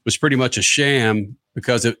 was pretty much a sham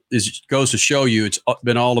because it goes to show you it's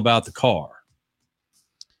been all about the car.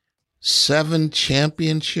 7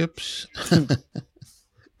 championships?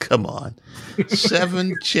 Come on.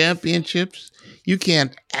 7 championships? You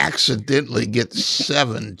can't accidentally get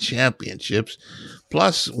 7 championships.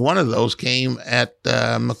 Plus, one of those came at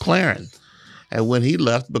McLaren. And when he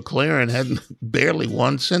left, McLaren had barely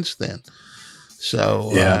won since then. So,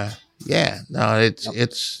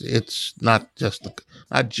 it's not just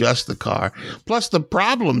the car. Plus, the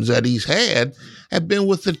problems that he's had have been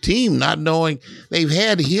with the team, not knowing they've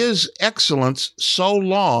had his excellence so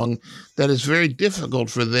long that it's very difficult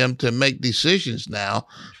for them to make decisions now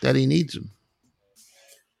that he needs them.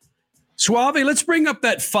 Suave, let's bring up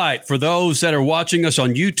that fight for those that are watching us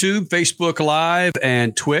on YouTube, Facebook Live,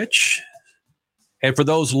 and Twitch. And for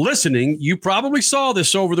those listening, you probably saw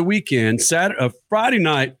this over the weekend, Friday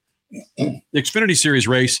night, the Xfinity Series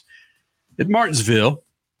race at Martinsville.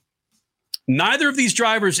 Neither of these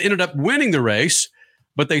drivers ended up winning the race,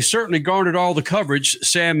 but they certainly garnered all the coverage.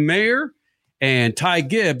 Sam Mayer and Ty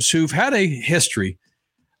Gibbs, who've had a history.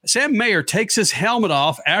 Sam Mayer takes his helmet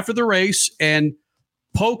off after the race and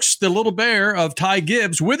pokes the little bear of Ty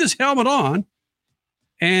Gibbs with his helmet on,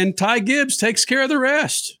 and Ty Gibbs takes care of the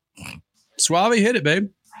rest. Suave, hit it, babe.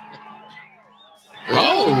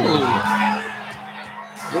 Oh,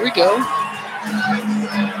 here we go.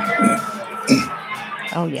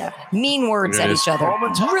 Oh, yeah. Mean words at each other.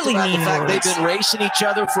 Really mean the fact words. They've been racing each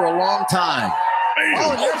other for a long time.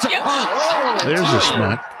 Oh, there's a punt. Oh, there's a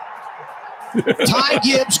smack. Ty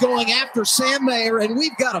Gibbs going after Sam Mayer, and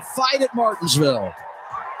we've got a fight at Martinsville.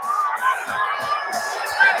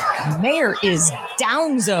 Mayer is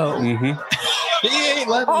downzo. Mm-hmm. He ain't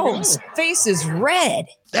letting Oh, go. his face is red.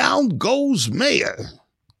 Down goes Mayer.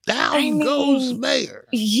 Goes Mayer.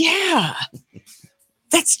 Yeah.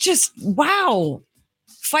 That's just, wow.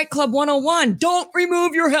 Fight Club 101. Don't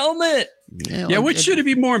remove your helmet. Yeah, which should he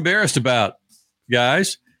be more embarrassed about,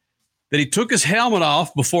 guys? That he took his helmet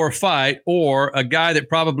off before a fight, or a guy that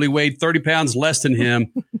probably weighed 30 pounds less than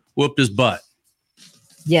him whooped his butt?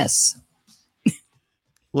 Yes.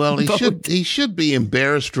 Well, he should be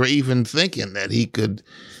embarrassed for even thinking that he could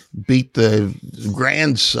beat the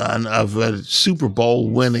grandson of a Super Bowl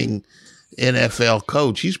winning NFL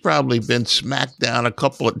coach. He's probably been smacked down a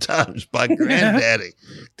couple of times by granddaddy,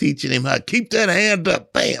 teaching him how to keep that hand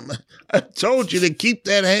up. Bam. I told you to keep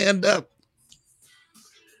that hand up.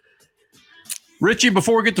 Richie,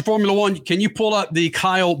 before we get to Formula One, can you pull up the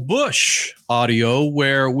Kyle Busch audio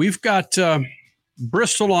where we've got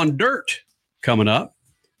Bristol on dirt coming up?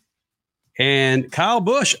 And Kyle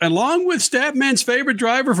Busch, along with Statman's favorite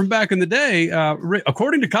driver from back in the day,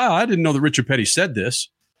 according to Kyle, I didn't know that Richard Petty said this,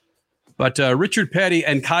 but Richard Petty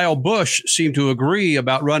and Kyle Busch seem to agree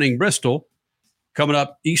about running Bristol coming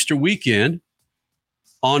up Easter weekend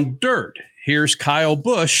on dirt. Here's Kyle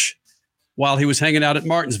Busch while he was hanging out at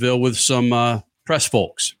Martinsville with some press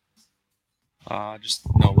folks. Just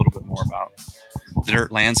know a little bit more about the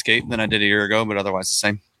dirt landscape than I did a year ago, but otherwise the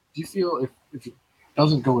same. Do you feel if it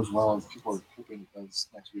doesn't go as well as people are hoping it does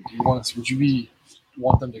next week, would you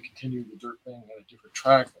want them to continue the dirt thing at a different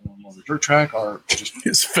track and on the dirt track, or just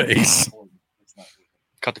his face?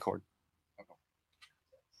 Cut the cord.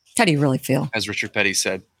 How do you really feel? As Richard Petty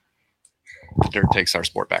said, the dirt takes our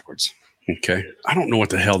sport backwards. Okay. I don't know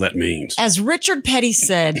what the hell that means. As Richard Petty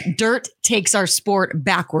said, dirt takes our sport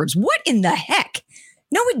backwards. What in the heck?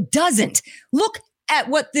 No, it doesn't. Look at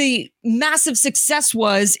what the massive success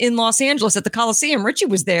was in Los Angeles at the Coliseum. Richie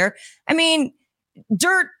was there. I mean,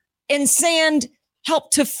 dirt and sand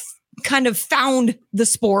helped to kind of found the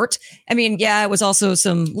sport. I mean, yeah, it was also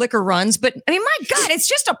some liquor runs, but I mean, my God, it's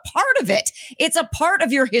just a part of it. It's a part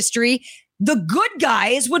of your history. The good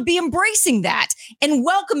guys would be embracing that and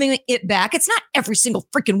welcoming it back. It's not every single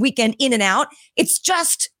freaking weekend in and out. It's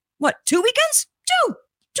just, 2 weekends?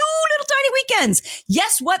 Two little tiny weekends.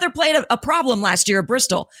 Yes, weather played a problem last year at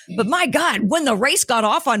Bristol, but my God, when the race got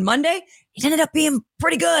off on Monday, it ended up being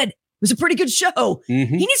pretty good. It was a pretty good show.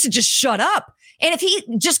 Mm-hmm. He needs to just shut up. And if he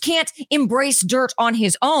just can't embrace dirt on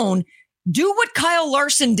his own, do what Kyle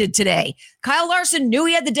Larson did today. Kyle Larson knew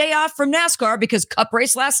he had the day off from NASCAR because Cup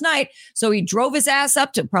race last night. So he drove his ass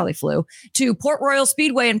up to Port Royal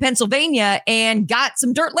Speedway in Pennsylvania and got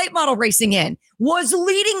some dirt late model racing in. Was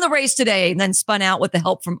leading the race today and then spun out with the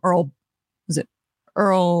help from Earl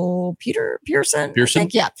Pearson?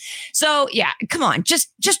 Yeah. So yeah, come on.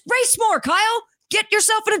 Just race more, Kyle. Get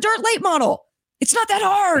yourself in a dirt late model. It's not that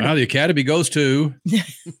hard. Well, the Academy goes to...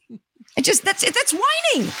 That's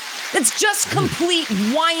whining. That's just complete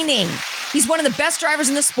whining. He's one of the best drivers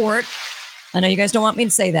in the sport. I know you guys don't want me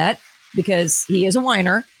to say that because he is a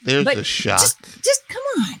whiner. There's a shock. Just come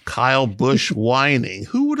on. Kyle Busch whining.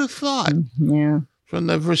 Who would have thought? Yeah. From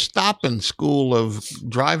the Verstappen School of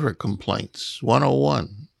Driver Complaints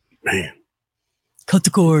 101. Man. Cut the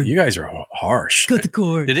cord. You guys are harsh. Cut the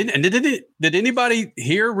cord. Did anybody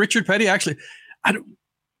hear Richard Petty? Actually,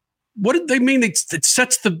 What did they mean? It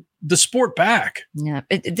sets the sport back. Yeah,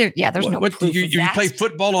 there's no proof of you that. play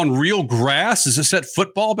football on real grass? Does it set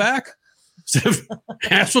football back?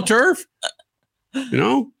 AstroTurf?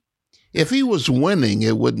 If he was winning,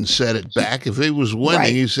 it wouldn't set it back. If he was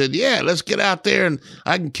winning, he said, yeah, let's get out there and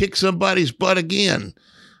I can kick somebody's butt again.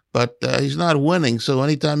 But he's not winning, so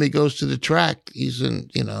anytime he goes to the track, he's in,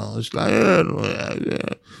 it's like...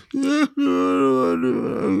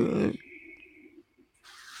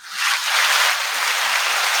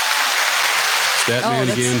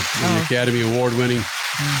 Statman again, an Academy Award-winning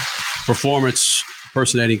performance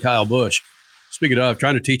impersonating Kyle Busch. Speaking of,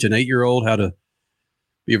 trying to teach an 8-year-old how to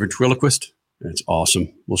be a ventriloquist. That's awesome.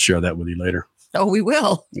 We'll share that with you later. Oh, we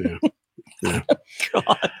will. Yeah.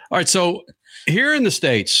 All right. So here in the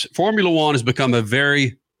States, Formula One has become a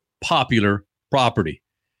very popular property.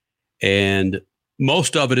 And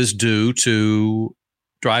most of it is due to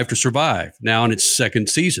Drive to Survive, now in its second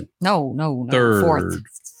season. No. Third.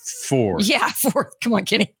 Fourth. Yeah, fourth. Come on,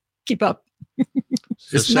 Kenny. Keep up.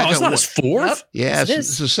 It's not his fourth? Yes. Yeah,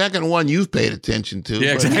 it's the second one you've paid attention to.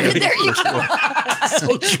 Yeah, exactly. There you go.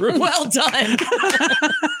 So true. Well done.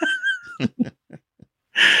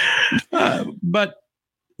 But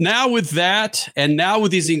now with that, and now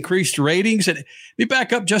with these increased ratings, and let me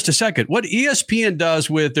back up just a second. What ESPN does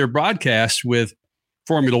with their broadcast with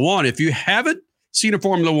Formula One, if you haven't seen a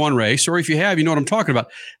Formula One race, or if you have, you know what I'm talking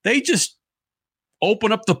about. They just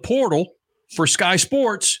open up the portal for Sky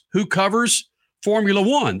Sports, who covers Formula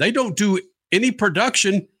One. They don't do any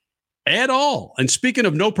production at all. And speaking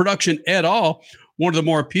of no production at all, one of the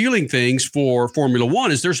more appealing things for Formula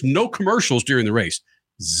One is there's no commercials during the race.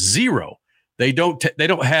 Zero. They don't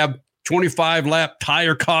have 25 lap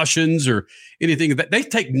tire cautions or anything. That they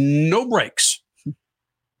take no breaks,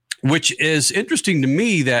 which is interesting to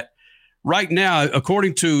me that right now,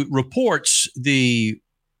 according to reports, the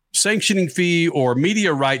sanctioning fee or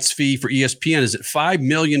media rights fee for ESPN is at $5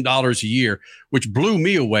 million a year, which blew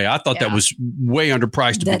me away. I thought that was way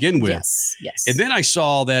underpriced to begin with. Yes. And then I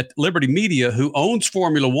saw that Liberty Media, who owns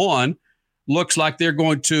Formula One, looks like they're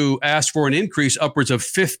going to ask for an increase upwards of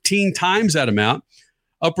 15 times that amount,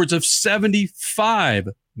 upwards of $75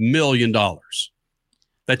 million.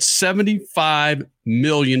 That's $75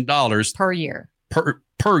 million per year.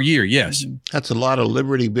 Per year, yes. Mm-hmm. That's a lot of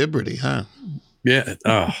liberty-bibberty, huh? Yeah.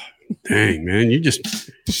 Oh, dang, man.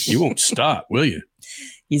 You won't stop, will you?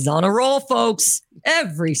 He's on a roll, folks.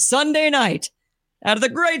 Every Sunday night out of the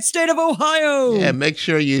great state of Ohio. Yeah, make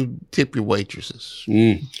sure you tip your waitresses.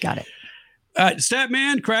 Got it.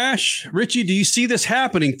 Statman, Crash, Richie, do you see this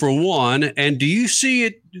happening for one? And do you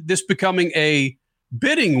see this becoming a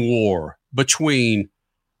bidding war between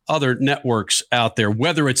other networks out there,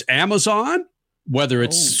 whether it's Amazon, whether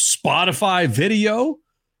it's Spotify video?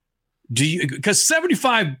 Because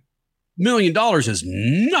 $75 million is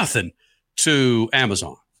nothing to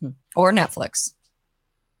Amazon or Netflix.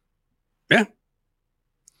 Yeah.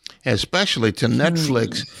 Especially to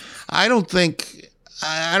Netflix. I don't think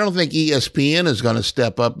ESPN is going to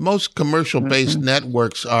step up. Most commercial-based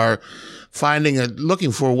networks are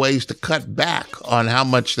looking for ways to cut back on how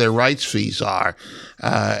much their rights fees are.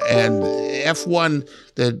 And F1,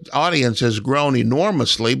 the audience has grown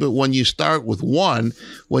enormously, but when you start with one,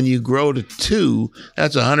 when you grow to two,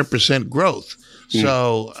 that's 100% growth.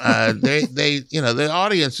 So the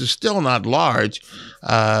audience is still not large,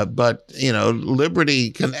 but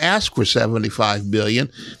Liberty can ask for $75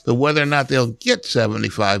 billion, but whether or not they'll get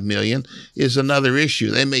 $75 million is another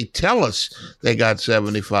issue. They may tell us they got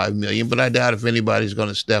 $75 million, but I doubt if anybody's going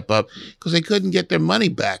to step up because they couldn't get their money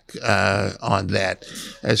back on that,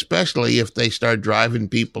 especially if they start driving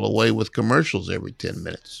people away with commercials every 10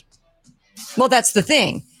 minutes. Well, that's the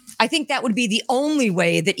thing. I think that would be the only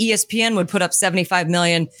way that ESPN would put up $75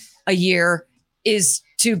 million a year is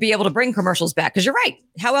to be able to bring commercials back. Because you're right.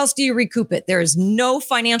 How else do you recoup it? There is no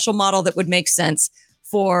financial model that would make sense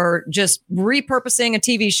for just repurposing a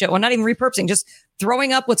TV show. Well, not even repurposing, just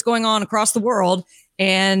throwing up what's going on across the world.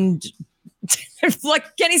 And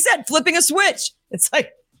like Kenny said, flipping a switch. It's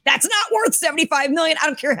like, that's not worth $75 million. I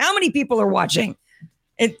don't care how many people are watching.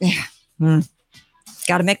 Got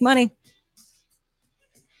to make money.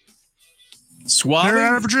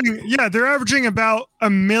 They're averaging about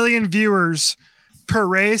 1 million viewers per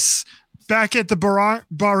race. Back at the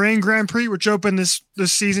Bahrain Grand Prix, which opened this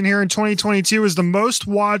season here in 2022, is the most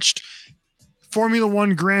watched Formula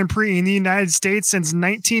One Grand Prix in the United States since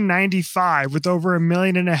 1995, with over 1.5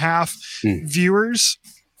 million viewers.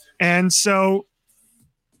 And so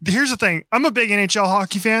here's the thing. I'm a big NHL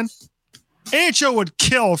hockey fan. NHL would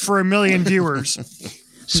kill for 1 million viewers.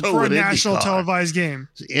 So for a would national IndyCar. televised game.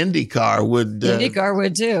 IndyCar would. IndyCar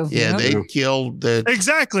would too. Yeah, Yep. they killed the.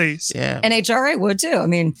 Exactly. Yeah. NHRA would too. I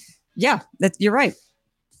mean, yeah, you're right.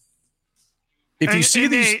 If you see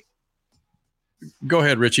these, go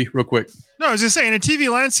ahead, Richie, real quick. No, I was just saying, a TV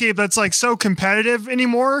landscape that's like so competitive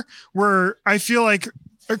anymore, where I feel like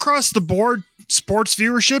across the board, sports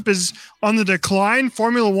viewership is on the decline.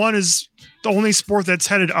 Formula One is the only sport that's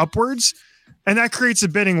headed upwards, and that creates a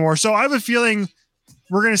bidding war. So I have a feeling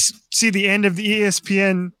we're going to see the end of the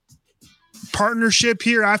ESPN partnership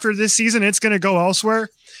here after this season. It's going to go elsewhere.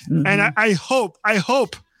 Mm-hmm. And I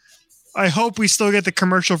hope we still get the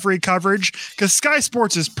commercial-free coverage, because Sky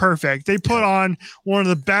Sports is perfect. They put on one of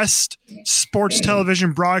the best sports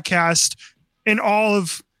television broadcasts in all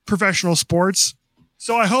of professional sports.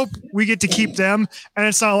 So I hope we get to keep them, and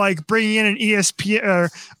it's not like bringing in an ESPN or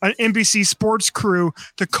an NBC Sports crew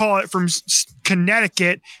to call it from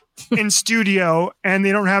Connecticut in studio, and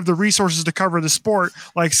they don't have the resources to cover the sport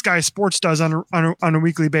like Sky Sports does on a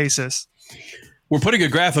weekly basis. We're putting a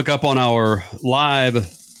graphic up on our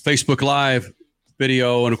Facebook Live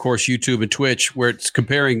video, and of course YouTube and Twitch, where it's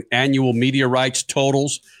comparing annual media rights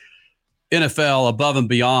totals. NFL above and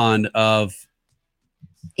beyond of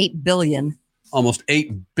 $8 billion, almost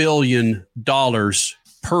 $8 billion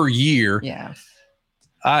per year. Yeah.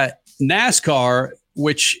 NASCAR,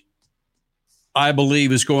 which I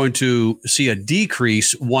believe is going to see a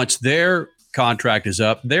decrease once their contract is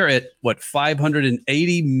up. They're at what,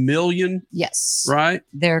 $580 million? Yes. Right?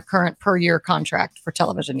 Their current per year contract for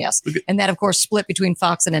television, yes. And that, of course, split between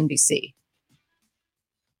Fox and NBC.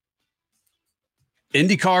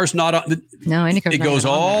 IndyCar's not on. No, IndyCar's it not goes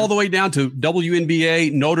on all the way down to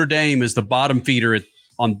WNBA. Notre Dame is the bottom feeder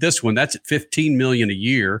on this one. That's at $15 million a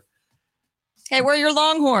year. Hey, where are your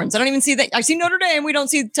Longhorns? I don't even see that. I see Notre Dame. We don't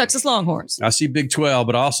see Texas Longhorns. I see Big 12,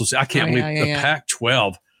 but I also see, I can't believe the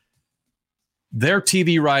Pac-12. Their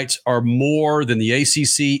TV rights are more than the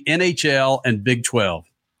ACC, NHL, and Big 12.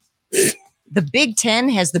 The Big 10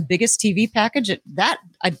 has the biggest TV package.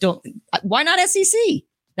 Why not SEC?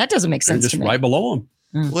 That doesn't make sense just to me. right below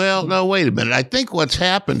them. Well, no, wait a minute. I think what's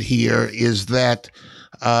happened here is that,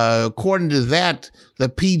 according to that, the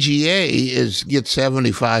PGA gets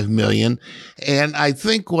 $75 million, and I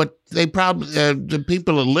think what they probably the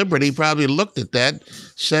people at Liberty probably looked at that,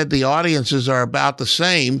 said the audiences are about the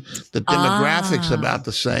same, the demographics about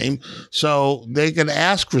the same, so they could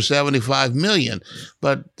ask for $75 million.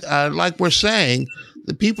 But like we're saying,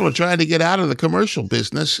 the people are trying to get out of the commercial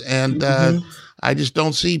business, and I just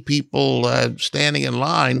don't see people standing in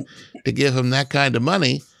line to give them that kind of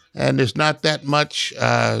money. And there's not that much,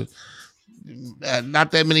 not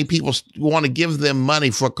that many people want to give them money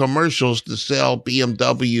for commercials to sell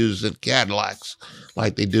BMWs and Cadillacs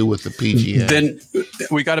like they do with the PGA. Then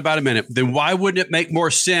we got about a minute. Then why wouldn't it make more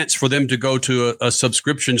sense for them to go to a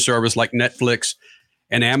subscription service like Netflix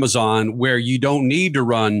and Amazon, where you don't need to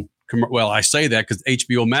run? Well, I say that because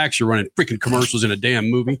HBO Max, you're running freaking commercials in a damn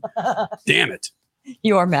movie. Damn it.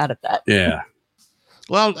 You are mad at that. Yeah.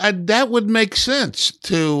 Well, that would make sense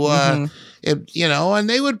to, and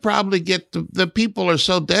they would probably get the people are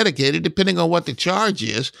so dedicated, depending on what the charge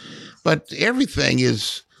is. But everything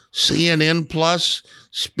is CNN Plus,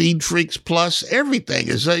 Speed Freaks Plus, everything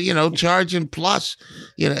is, charging plus,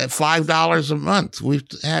 $5 a month.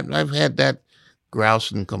 I've had that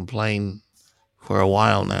grouse and complain for a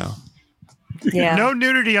while now. Yeah. No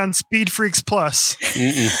nudity on Speed Freaks Plus.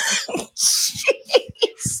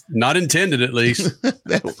 Not intended, at least.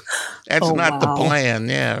 That's not the plan.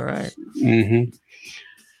 Yeah, right. Mm-hmm.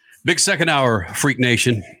 Big second hour, Freak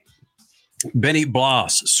Nation. Benny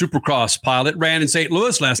Bloss, Supercross pilot, ran in St.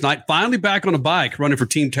 Louis last night. Finally back on a bike, running for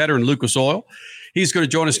Team Tedder and Lucas Oil. He's going to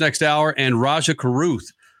join us next hour. And Raja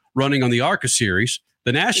Karuth, running on the ARCA Series,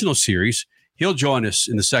 the National Series. He'll join us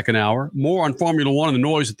in the second hour. More on Formula One and the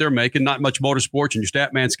noise that they're making. Not much motorsports and your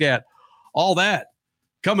Statman Scat. All that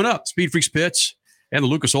coming up. Speed Freaks Pits and the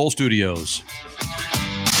Lucas Oil Studios.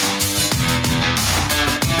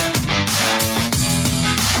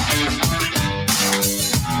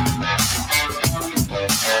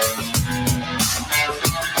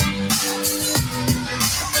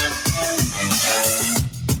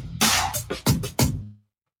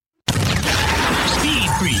 Speed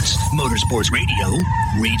Freaks, Motorsports Radio,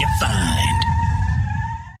 redefined.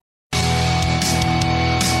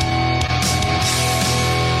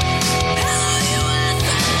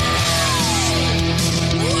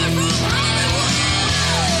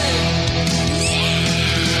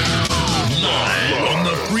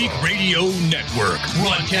 Radio Network,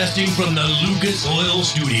 broadcasting from the Lucas Oil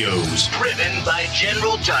Studios. Driven by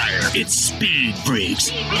General Tire. It's Speed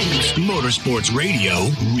Freaks. Motorsports Radio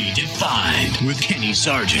redefined with Kenny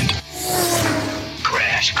Sargent,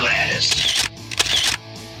 Crash Gladys,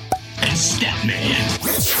 and Statman.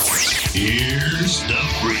 Here's the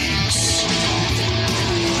Freaks.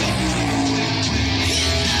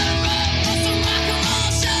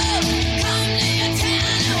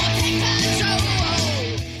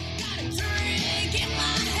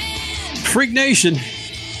 Freak Nation,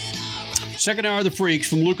 second hour of the Freaks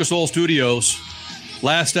from Lucas Oil Studios.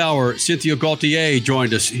 Last hour, Cynthia Gauthier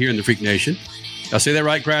joined us here in the Freak Nation. Did I say that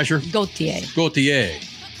right, Crasher? Gauthier.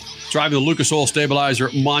 Driving the Lucas Oil Stabilizer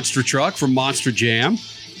monster truck from Monster Jam.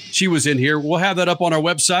 She was in here. We'll have that up on our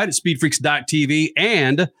website at speedfreaks.tv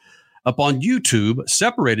and up on YouTube,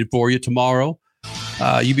 separated for you tomorrow.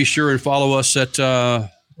 You be sure and follow us at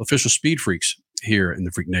Official Speed Freaks here in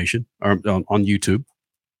the Freak Nation, or on YouTube.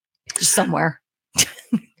 Just somewhere.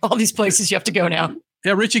 All these places you have to go now.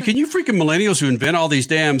 Yeah, Richie, can you freaking millennials who invent all these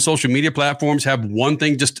damn social media platforms have one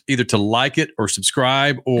thing, just either to like it or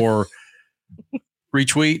subscribe or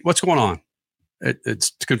retweet? What's going on?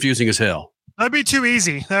 It's confusing as hell. That'd be too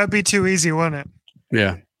easy. Wouldn't it?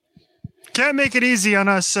 Yeah. Can't make it easy on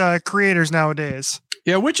us creators nowadays.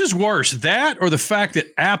 Yeah, which is worse, that or the fact that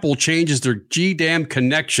Apple changes their G-damn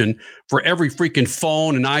connection for every freaking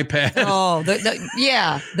phone and iPad? Oh,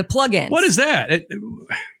 the plug-in. What is that?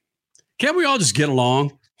 Can't we all just get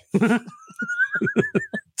along?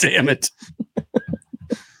 Damn it.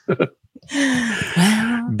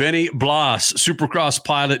 Benny Bloss, Supercross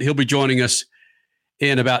pilot. He'll be joining us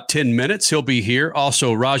in about 10 minutes. He'll be here.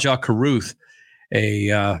 Also, Raja Karuth,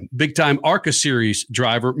 a big-time ARCA Series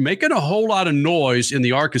driver, making a whole lot of noise in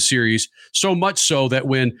the ARCA Series, so much so that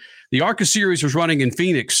when the ARCA Series was running in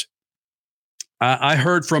Phoenix, I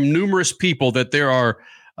heard from numerous people that there are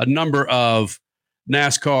a number of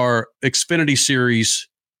NASCAR Xfinity Series,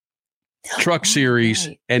 Truck Series,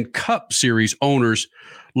 and Cup Series owners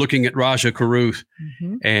looking at Raja Karuth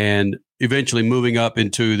and eventually moving up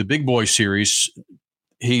into the Big Boy Series.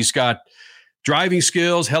 He's got driving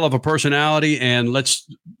skills, hell of a personality, and let's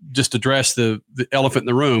just address the elephant in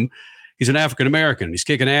the room. He's an African-American. He's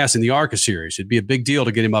kicking ass in the ARCA Series. It'd be a big deal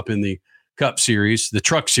to get him up in the Cup Series, the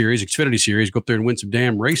Truck Series, Xfinity Series, go up there and win some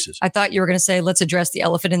damn races. I thought you were going to say, let's address the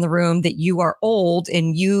elephant in the room, that you are old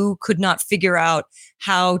and you could not figure out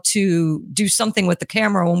how to do something with the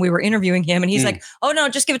camera when we were interviewing him. And he's like, oh, no,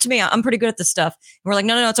 just give it to me. I'm pretty good at this stuff. And we're like,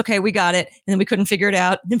 no, it's okay. We got it. And then we couldn't figure it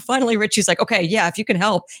out. And then finally, Richie's like, okay, yeah, if you can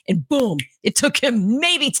help. And boom, it took him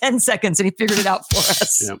maybe 10 seconds and he figured it out for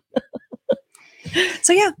us. Yep.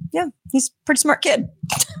 So yeah, he's a pretty smart kid.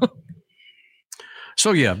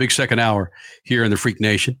 So yeah, big second hour here in the Freak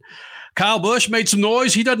Nation. Kyle Busch made some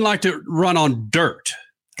noise. He doesn't like to run on dirt.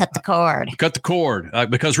 Cut the cord.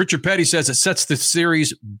 Because Richard Petty says it sets the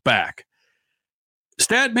series back.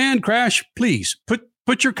 Statman, Crash, please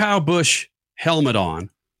put your Kyle Busch helmet on.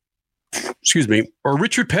 Excuse me, or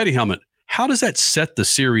Richard Petty helmet. How does that set the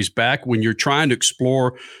series back when you're trying to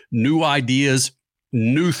explore new ideas,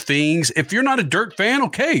 new things? If you're not a dirt fan,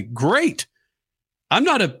 okay, great. I'm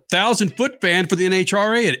not a 1,000-foot fan for the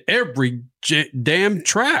NHRA at every damn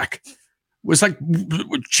track. It's like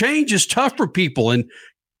change is tough for people. And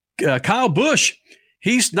Kyle Busch,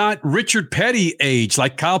 he's not Richard Petty age.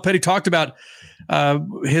 Like Kyle Petty talked about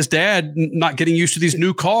his dad not getting used to these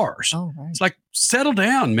new cars. Oh, right. It's like, settle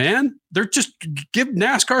down, man. They're just give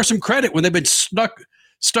NASCAR some credit when they've been stuck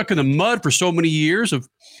in the mud for so many years of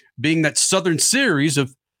being that Southern Series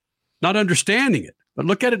of not understanding it. But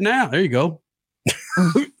look at it now. There you go.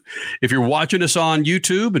 If you're watching us on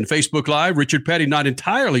YouTube and Facebook Live, Richard Petty not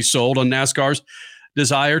entirely sold on NASCAR's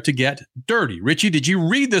desire to get dirty. Richie, did you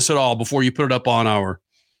read this at all before you put it up on our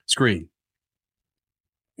screen?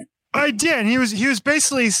 I did. He was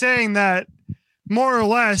basically saying that more or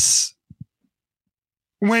less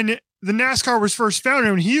when the NASCAR was first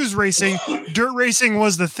founded, when he was racing, dirt racing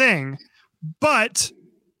was the thing. But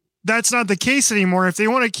that's not the case anymore. If they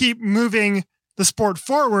want to keep moving the sport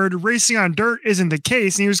forward, racing on dirt isn't the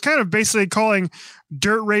case. And he was kind of basically calling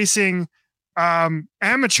dirt racing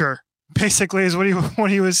amateur, basically, is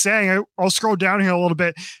what he was saying. I'll scroll down here a little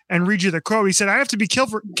bit and read you the quote. He said, I have to be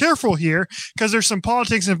careful here because there's some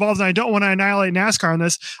politics involved and I don't want to annihilate NASCAR on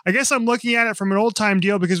this. I guess I'm looking at it from an old time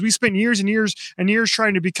deal because we spent years and years and years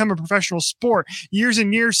trying to become a professional sport, years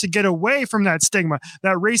and years to get away from that stigma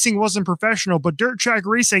that racing wasn't professional, but dirt track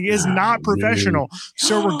racing is not professional.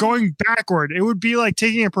 So we're going backward. It would be like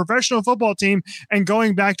taking a professional football team and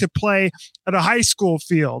going back to play at a high school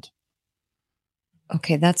field.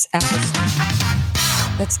 Okay, that's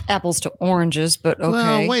That's apples to oranges, but okay.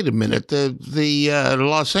 Well, wait a minute. The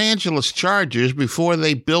Los Angeles Chargers, before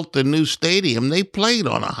they built the new stadium, they played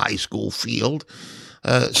on a high school field,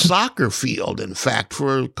 soccer field, in fact,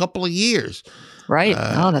 for a couple of years. Right.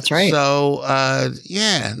 That's right. So,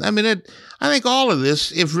 yeah. I mean, I think all of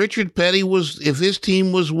this, if Richard Petty if his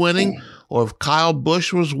team was winning, or if Kyle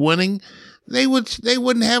Busch was winning, they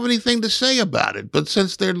wouldn't have anything to say about it. But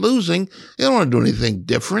since they're losing, they don't want to do anything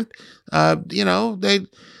different.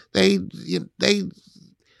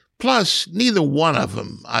 Plus, neither one of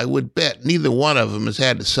them, I would bet, neither one of them has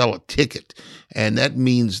had to sell a ticket. And that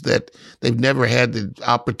means that they've never had the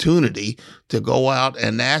opportunity to go out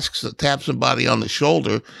and tap somebody on the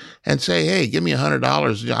shoulder and say, hey, give me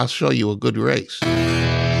 $100. I'll show you a good race.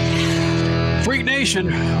 Freak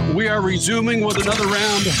Nation, we are resuming with another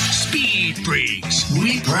round. Speed Freaks,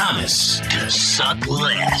 we promise to suck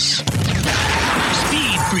less.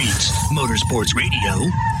 Speed Freaks, Motorsports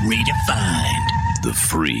Radio, redefined. The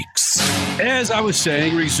Freaks. As I was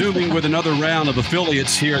saying, resuming with another round of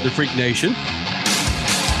affiliates here at the Freak Nation.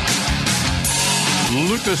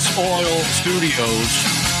 Lucas Oil Studios.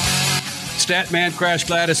 Statman, Crash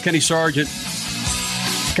Gladys, Kenny Sargent.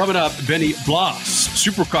 Coming up, Benny Bloss,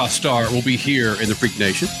 Supercross star, will be here in the Freak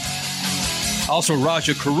Nation. Also,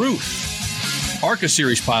 Raja Caruth, ARCA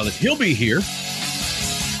Series pilot. He'll be here.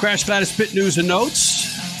 Crash Gladys Pit News and Notes.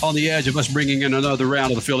 On the edge of us bringing in another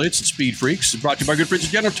round of affiliates at Speed Freaks. Brought to you by good friends at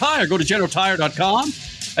General Tire. Go to GeneralTire.com.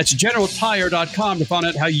 That's GeneralTire.com to find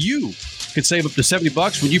out how you can save up to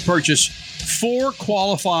 $70 when you purchase 4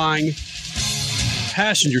 qualifying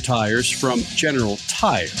passenger tires from General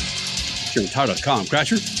Tire. GeneralTire.com.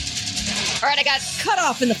 Crasher? All right, I got cut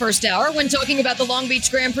off in the first hour when talking about the Long Beach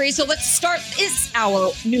Grand Prix. So let's start this hour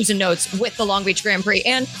news and notes with the Long Beach Grand Prix.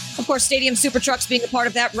 And, of course, Stadium Super Trucks being a part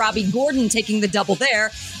of that. Robbie Gordon taking the double there.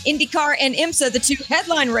 IndyCar and IMSA, the 2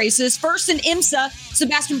 headline races. First in IMSA,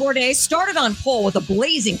 Sebastian Bourdais started on pole with a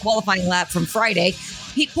blazing qualifying lap from Friday.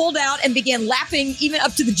 He pulled out and began lapping even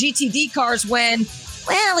up to the GTD cars when,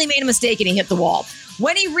 well, he made a mistake and he hit the wall.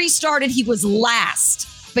 When he restarted, he was last.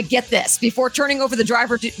 But get this, before turning over the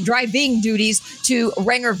driving duties to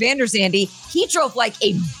Renger van der Zande, he drove like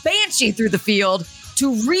a banshee through the field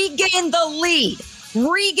to regain the lead.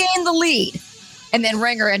 And then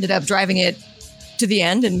Renger ended up driving it to the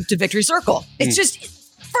end and to victory circle. It's just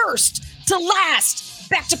first to last,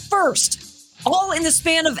 back to first, all in the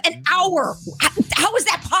span of an hour. How is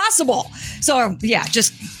that possible? So, yeah,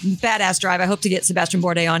 just badass drive. I hope to get Sebastian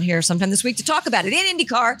Bourdais on here sometime this week to talk about it. In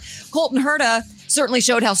IndyCar, Colton Herta certainly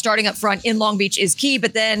showed how starting up front in Long Beach is key,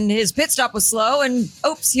 but then his pit stop was slow and,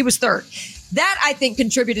 oops, he was third. That, I think,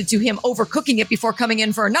 contributed to him overcooking it before coming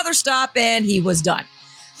in for another stop, and he was done.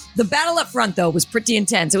 The battle up front, though, was pretty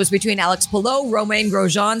intense. It was between Alex Palou, Romain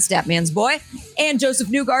Grosjean, Statman's boy, and Joseph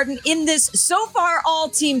Newgarden. In this so far all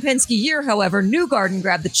Team Penske year, however, Newgarden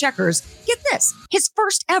grabbed the checkers. Get this, his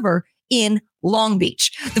first ever in Long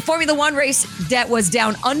Beach. The Formula One race that was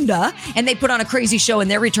down under, and they put on a crazy show in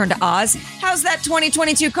their return to Oz. How's that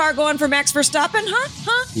 2022 car going for Max Verstappen?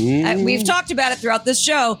 We've talked about it throughout this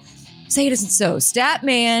show. Say it isn't so.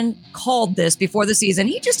 Statman called this before the season.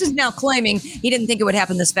 He just is now claiming he didn't think it would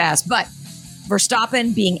happen this fast. But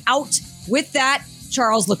Verstappen being out with that,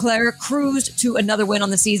 Charles Leclerc cruised to another win on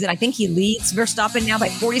the season. I think he leads Verstappen now by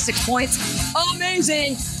 46 points.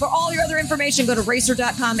 Amazing. For all your other information, go to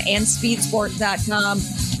racer.com and speedsport.com.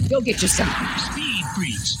 Go get you some. Speed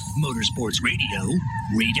Freaks, Motorsports Radio,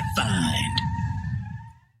 redefined.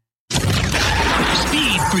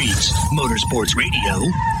 Speed Freaks, Motorsports Radio,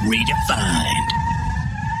 redefined.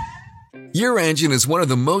 Your engine is one of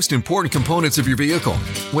the most important components of your vehicle.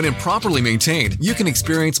 When improperly maintained, you can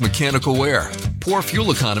experience mechanical wear, poor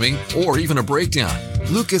fuel economy, or even a breakdown.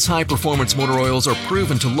 Lucas High Performance Motor Oils are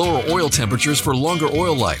proven to lower oil temperatures for longer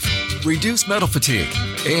oil life, reduce metal fatigue,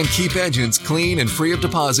 and keep engines clean and free of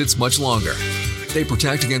deposits much longer. They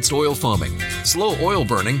protect against oil foaming, slow oil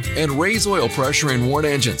burning, and raise oil pressure in worn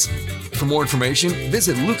engines. For more information,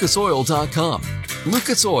 visit lucasoil.com.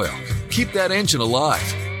 Lucas Oil. Keep that engine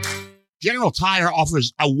alive. General Tire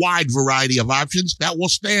offers a wide variety of options that will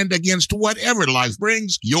stand against whatever life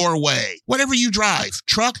brings your way. Whatever you drive,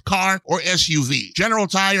 truck, car, or SUV, General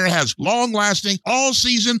Tire has long-lasting,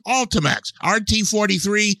 all-season Ultimax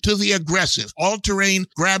RT43 to the aggressive all-terrain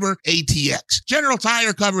Grabber ATX. General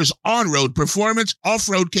Tire covers on-road performance,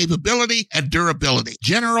 off-road capability, and durability.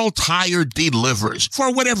 General Tire delivers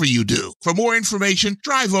for whatever you do. For more information,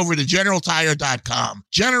 drive over to GeneralTire.com.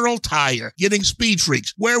 General Tire, getting Speed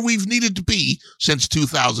Freaks where we've needed continued to be since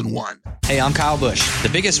 2001. Hey, I'm Kyle Busch. The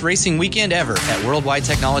biggest racing weekend ever at Worldwide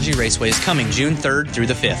Technology Raceway is coming June 3rd through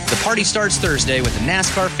the 5th. The party starts Thursday with the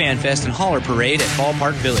NASCAR Fan Fest and Hauler Parade at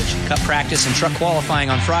Ballpark Village. Cup practice and truck qualifying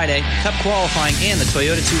on Friday, Cup qualifying and the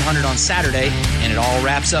Toyota 200 on Saturday, and it all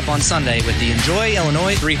wraps up on Sunday with the Enjoy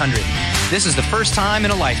Illinois 300. This is the first time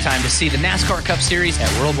in a lifetime to see the NASCAR Cup Series at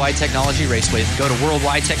Worldwide Technology Raceway. Go to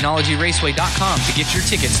worldwidetechnologyraceway.com to get your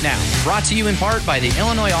tickets now. Brought to you in part by the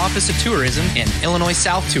Illinois Office of Tourism and Illinois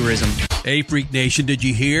South Tourism. Hey, Freak Nation, did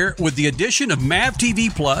you hear? With the addition of MAV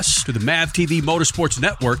TV Plus to the MAV TV Motorsports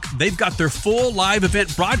Network, they've got their full live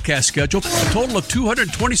event broadcast schedule, a total of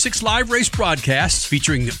 226 live race broadcasts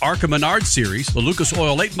featuring ARCA Menard Series, the Lucas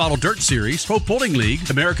Oil 8 Model Dirt Series, Pro Pulling League,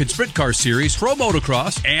 American Sprint Car Series, Pro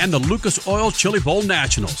Motocross, and the Lucas Oil Chili Bowl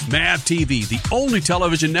Nationals. MAV TV, the only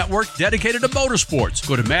television network dedicated to motorsports.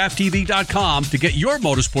 Go to mavtv.com to get your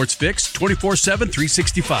motorsports fix 24/7,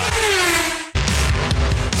 365.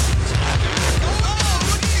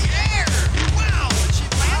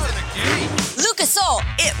 Lucas Oil,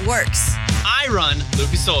 it works. I run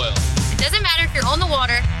Lucas Oil. It doesn't matter if you're on the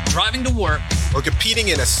water, Driving to work, Or competing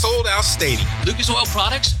in a sold-out stadium. Lucas Oil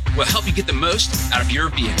products will help you get the most out of your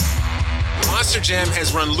vehicle. Monster Jam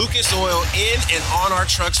has run Lucas Oil in and on our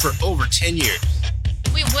trucks for over 10 years.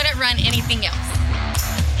 we wouldn't run anything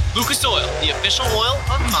else. Lucas Oil, the official oil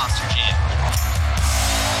of Monster Jam.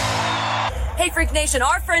 Hey, Freak Nation,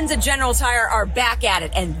 our friends at General Tire are back at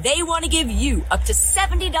it, and they want to give you up to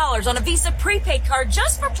 $70 on a Visa prepaid card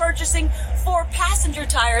just for purchasing 4 passenger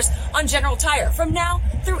tires on General Tire from now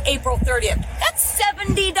through April 30th. That's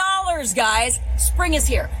 $70, guys. Spring is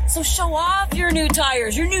here, so show off your new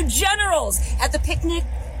tires, your new Generals at the picnic,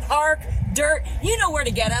 park, dirt. You know where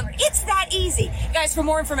to get them. It's that easy. Guys, for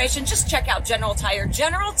more information, just check out General Tire.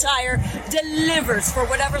 General Tire delivers for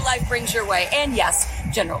whatever life brings your way. And yes,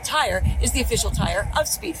 General Tire is the official tire of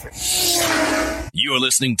Speed Freaks. You're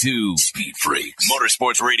listening to Speed Freaks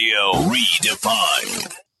Motorsports Radio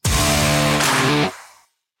Redefined.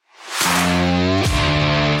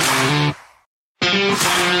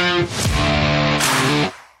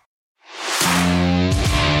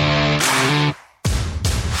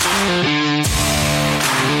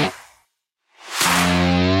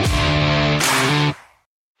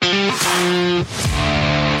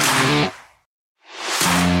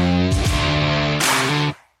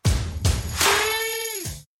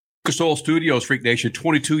 Lucas Oil Studios, Freak Nation,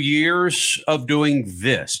 22 years of doing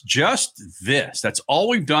this. Just this. That's all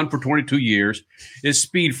we've done for 22 years is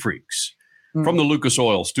Speed Freaks. From the Lucas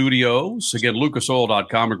Oil Studios. Again,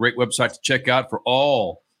 lucasoil.com, a great website to check out for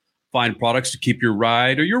all fine products to keep your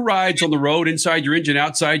ride or your rides on the road, inside your engine,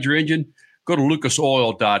 outside your engine. Go to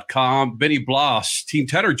lucasoil.com. Benny Bloss, Team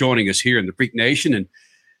Tedder, joining us here in the Freak Nation.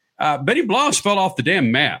 And Benny Bloss fell off the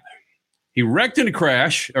damn map. He wrecked in a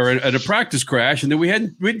crash, or at a practice crash, and then we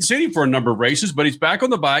didn't see him for a number of races, but he's back on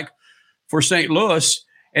the bike for St. Louis.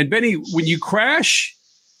 And Benny, when you crash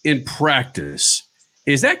in practice,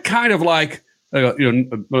 is that kind of like a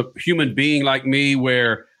human being like me,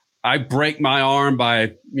 where I break my arm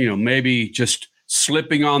by maybe just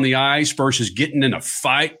slipping on the ice versus getting in a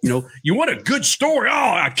fight? You want a good story?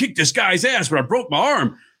 Oh, I kicked this guy's ass, but I broke my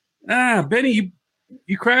arm. Benny,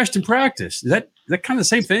 you crashed in practice. Is that kind of the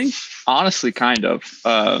same thing? Honestly, kind of.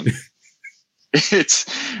 It's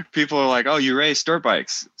people are like, "Oh, you race dirt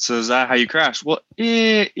bikes, so is that how you crash?" Well,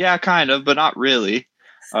 yeah, kind of, but not really.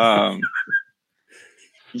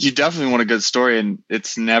 You definitely want a good story, and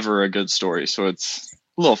it's never a good story, so it's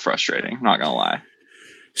a little frustrating. Not gonna lie.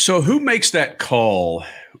 So, who makes that call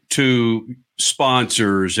to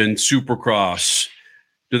sponsors and Supercross?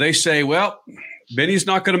 Do they say, "Well, Benny's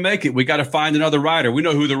not going to make it. We got to find another rider"? We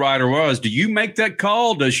know who the rider was. Do you make that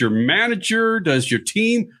call? Does your manager? Does your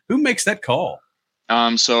team? Who makes that call?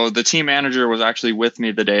 So the team manager was actually with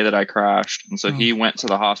me the day that I crashed. And so he went to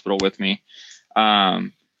the hospital with me.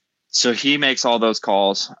 So he makes all those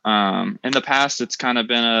calls. In the past, it's kind of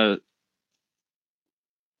been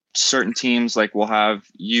certain teams, like we'll have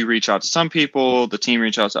you reach out to some people, the team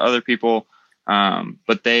reach out to other people.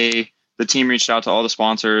 But the team reached out to all the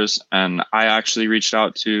sponsors, and I actually reached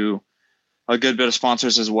out to a good bit of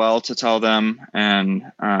sponsors as well to tell them, and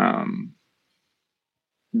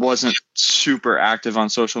wasn't super active on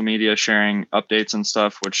social media sharing updates and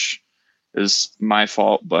stuff, which is my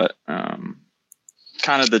fault, but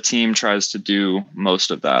kind of the team tries to do most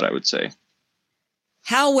of that, I would say.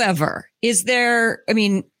 However,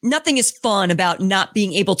 nothing is fun about not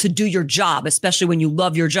being able to do your job, especially when you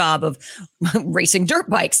love your job of racing dirt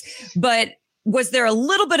bikes. But was there a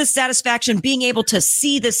little bit of satisfaction being able to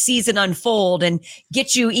see the season unfold and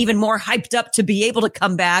get you even more hyped up to be able to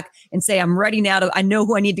come back and say, I'm ready now I know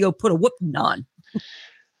who I need to go put a whooping on?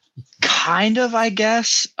 Kind of, I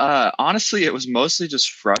guess. Honestly, it was mostly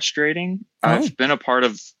just frustrating. I've been a part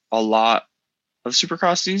of a lot of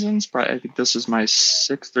Supercross seasons, but I think this is my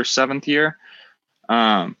 6th or 7th year.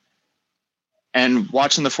 And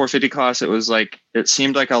watching the 450 class, it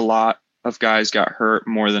seemed like a lot of guys got hurt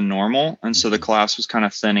more than normal. And so the class was kind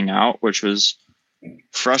of thinning out, which was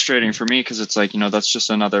frustrating for me because it's like, that's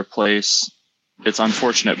just another place. It's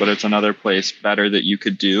unfortunate, but it's another place better that you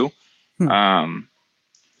could do.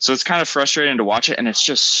 So it's kind of frustrating to watch it. And it's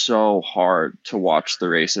just so hard to watch the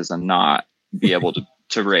races and not be able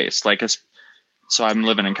to race. So I'm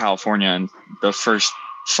living in California and the first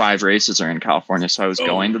 5 races are in California. So I was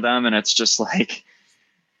going to them and it's just like,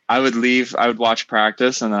 I would watch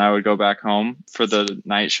practice and then I would go back home for the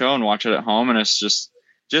night show and watch it at home. And it's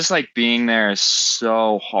just like being there is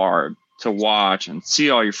so hard to watch and see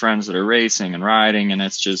all your friends that are racing and riding. And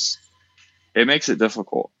it makes it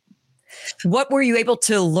difficult. What were you able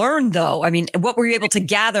to learn though? I mean, what were you able to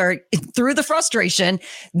gather through the frustration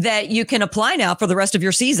that you can apply now for the rest of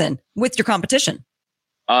your season with your competition?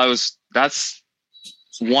 That's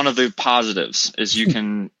one of the positives is you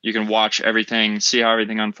can watch everything, see how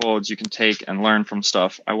everything unfolds. You can take and learn from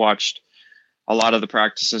stuff. I watched a lot of the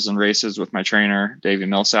practices and races with my trainer, Davey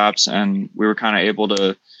Millsaps, and we were kind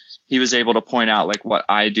of he was able to point out like what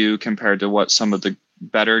I do compared to what some of the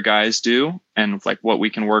better guys do and like what we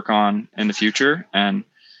can work on in the future. And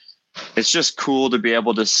it's just cool to be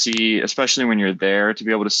able to see, especially when you're there, to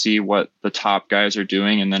be able to see what the top guys are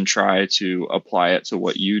doing and then try to apply it to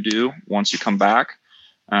what you do once you come back.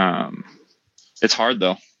 It's hard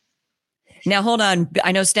though. Now, hold on.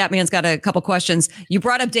 I know Statman's got a couple questions. You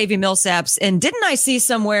brought up Davey Millsaps, and didn't I see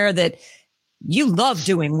somewhere that you love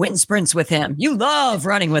doing wind sprints with him? You love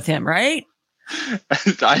running with him, right?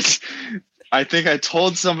 I think I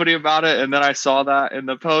told somebody about it, and then I saw that in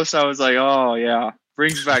the post. I was like, oh yeah,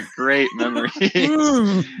 brings back great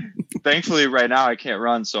memories. Thankfully, right now I can't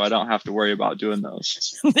run, so I don't have to worry about doing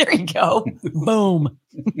those. There you go. Boom.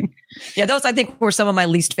 Yeah, those I think were some of my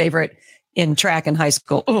least favorite in track in high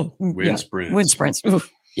school. Oh, wind sprints. Wind sprints. Ooh,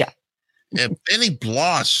 yeah. Benny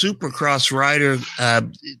Bloss, Supercross rider.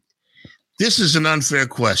 This is an unfair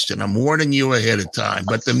question. I'm warning you ahead of time,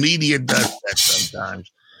 but the media does that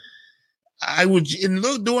sometimes.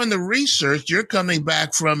 Doing the research, you're coming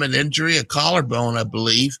back from an injury, a collarbone, I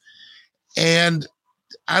believe. And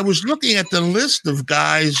I was looking at the list of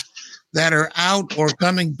guys that are out or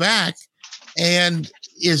coming back. And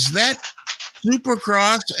is that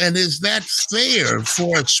Supercross, and is that fair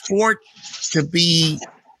for a sport to be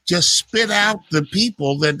just spit out the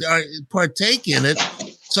people that partake in it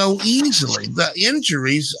so easily? The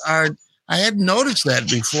injuries I hadn't noticed that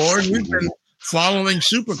before. And we've been following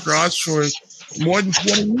Supercross for more than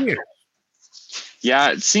 20 years.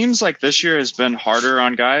 Yeah, it seems like this year has been harder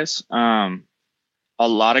on guys. A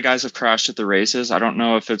lot of guys have crashed at the races. I don't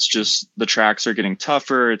know if it's just the tracks are getting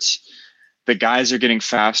tougher. It's the guys are getting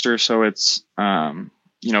faster. So it's,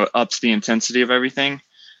 ups the intensity of everything.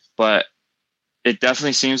 But it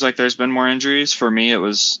definitely seems like there's been more injuries. For me, it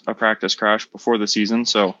was a practice crash before the season.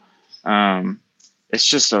 So it's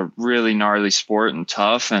just a really gnarly sport and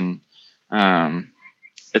tough. And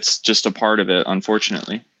it's just a part of it,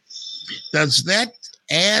 unfortunately. Does that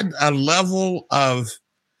add a level of,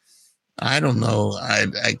 I don't know,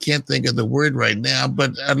 I can't think of the word right now,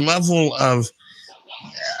 but a level of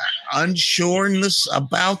unsureness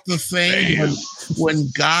about the thing when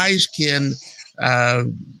guys can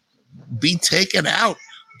be taken out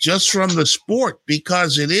just from the sport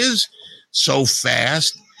because it is so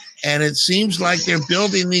fast, and it seems like they're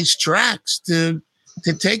building these tracks to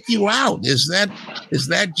take you out. Is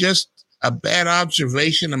that just a bad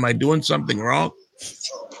observation? Am I doing something wrong?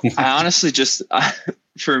 I honestly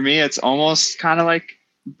for me, it's almost kind of like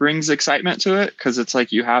brings excitement to it because it's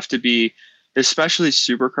like you have to be, especially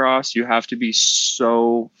Supercross, you have to be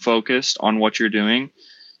so focused on what you're doing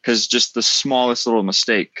because just the smallest little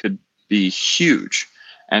mistake could be huge.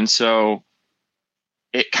 And so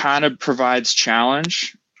it kind of provides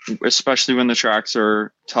challenge, especially when the tracks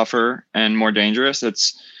are tougher and more dangerous.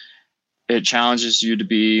 It challenges you to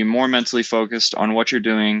be more mentally focused on what you're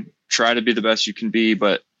doing, try to be the best you can be.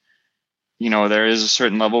 But, there is a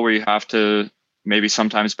certain level where you have to maybe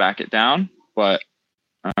sometimes back it down. But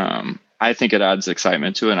I think it adds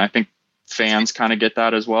excitement to it. And I think fans kind of get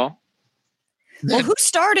that as well. Well, who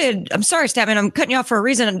started? I'm sorry, Statman, I'm cutting you off for a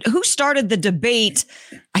reason. Who started the debate,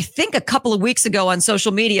 I think a couple of weeks ago on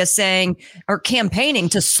social media saying or campaigning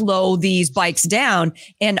to slow these bikes down?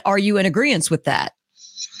 And are you in agreement with that?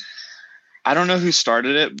 I don't know who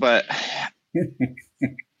started it, but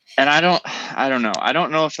and I don't know. I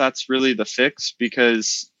don't know if that's really the fix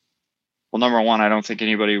because, well, number one, I don't think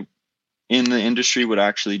anybody in the industry would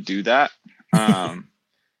actually do that. And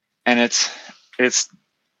it's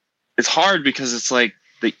hard because it's like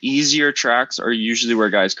the easier tracks are usually where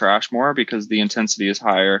guys crash more because the intensity is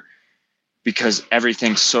higher, because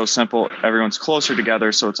everything's so simple. Everyone's closer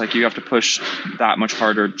together. So it's like you have to push that much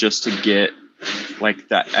harder just to get like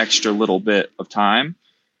that extra little bit of time.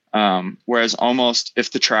 Whereas almost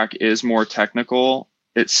if the track is more technical,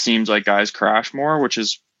 it seems like guys crash more,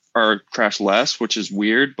 or crash less, which is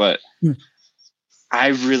weird, but I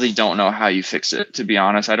really don't know how you fix it, to be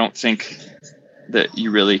honest. I don't think that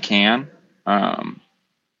you really can.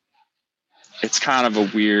 It's kind of a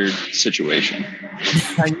weird situation.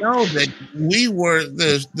 I know that we were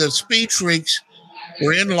the Speed Freaks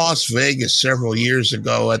were in Las Vegas several years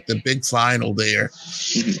ago at the big final there,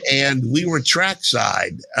 and we were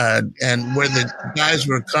trackside, and where the guys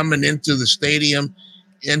were coming into the stadium,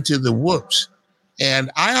 into the whoops.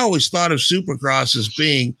 And I always thought of Supercross as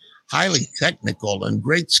being highly technical and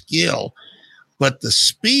great skill, but the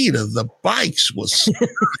speed of the bikes was.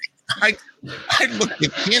 I looked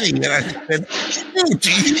at Kenny and I said,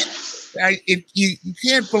 you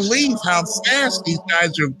can't believe how fast these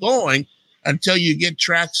guys are going until you get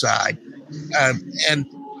trackside. And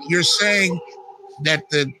you're saying that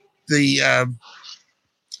the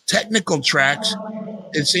technical tracks,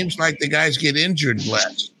 it seems like the guys get injured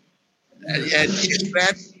less. And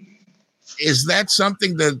is that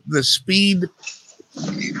something that the speed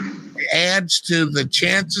adds to the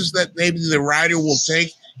chances that maybe the rider will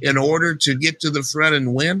take in order to get to the front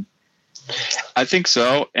and win? I think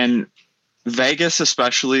so. And Vegas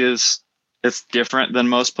especially it's different than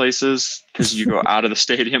most places because you go out of the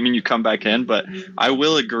stadium and you come back in. But I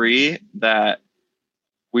will agree that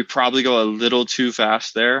we probably go a little too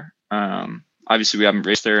fast there. Obviously, we haven't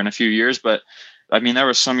raced there in a few years, but I mean, there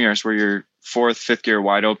were some years where you're fourth, fifth gear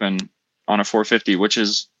wide open on a 450, which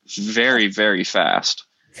is very, very fast.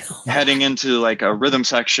 Heading into like a rhythm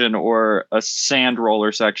section or a sand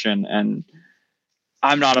roller section. And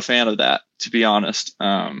I'm not a fan of that, to be honest.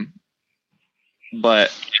 But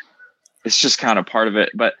it's just kind of part of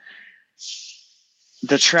it. But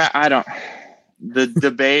the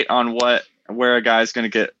debate on where a guy's going to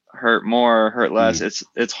get hurt more or hurt less,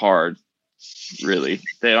 it's hard, really.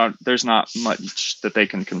 There's not much that they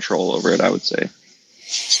can control over it, I would say.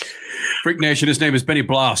 Freak Nation, his name is Benny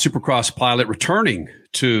Blah, Supercross pilot, returning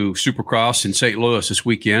to Supercross in St. Louis this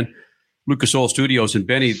weekend. Lucas Oil Studios. And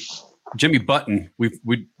Benny, Jimmy Button,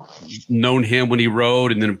 we've known him when he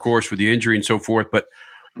rode, and then, of course, with the injury and so forth. But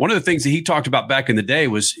one of the things that he talked about back in the day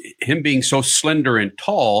was him being so slender and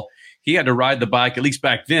tall, he had to ride the bike, at least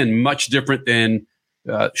back then, much different than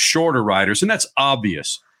shorter riders. And that's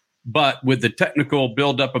obvious. But with the technical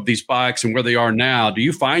buildup of these bikes and where they are now, do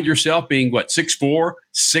you find yourself being, 6'4",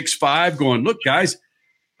 6'5", going, look, guys,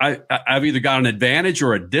 I've either got an advantage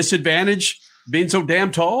or a disadvantage being so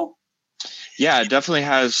damn tall? Yeah, it definitely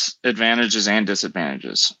has advantages and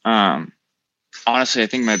disadvantages. Honestly, I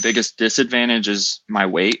think my biggest disadvantage is my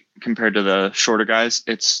weight compared to the shorter guys.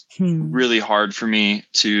 It's really hard for me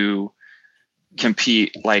to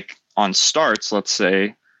compete like on starts, let's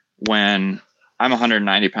say, when I'm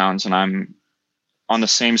 190 pounds and I'm on the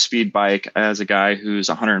same speed bike as a guy who's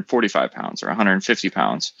 145 pounds or 150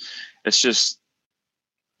 pounds. It's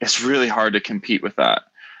really hard to compete with that.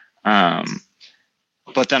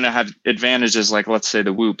 But then I have advantages like, let's say,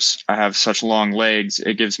 the whoops. I have such long legs.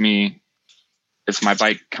 It gives me, if my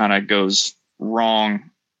bike kind of goes wrong,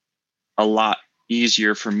 a lot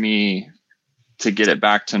easier for me to get it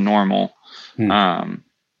back to normal.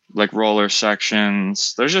 Like roller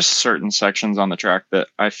sections. There's just certain sections on the track that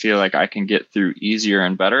I feel like I can get through easier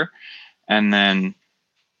and better. And then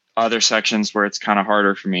other sections where it's kind of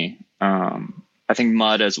harder for me. I think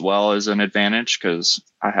mud as well is an advantage because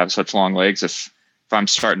I have such long legs. If I'm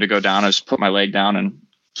starting to go down, I just put my leg down and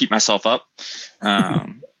keep myself up.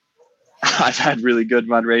 I've had really good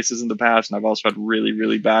mud races in the past, and I've also had really,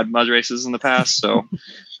 really bad mud races in the past. So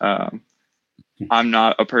I'm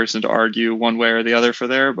not a person to argue one way or the other for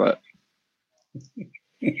there, but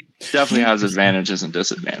definitely has advantages and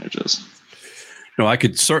disadvantages. No, I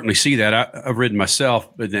could certainly see that. I've ridden myself,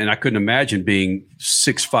 and I couldn't imagine being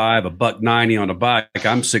 6'5", $190 on a bike.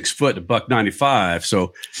 I'm 6 foot, $195.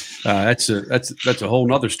 So that's a whole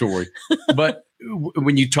nother story. But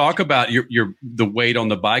when you talk about the weight on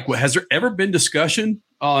the bike, has there ever been discussion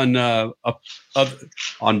on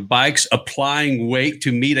bikes applying weight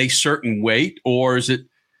to meet a certain weight, or is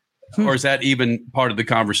that even part of the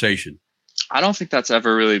conversation? I don't think that's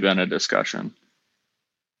ever really been a discussion.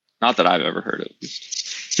 Not that I've ever heard it.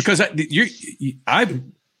 Because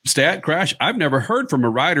I've never heard from a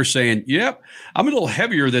rider saying, "Yep, I'm a little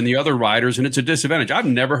heavier than the other riders, and it's a disadvantage." I've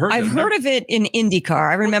never heard. I've heard of it in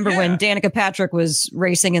IndyCar. I remember when Danica Patrick was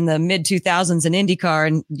racing in the mid 2000s in IndyCar,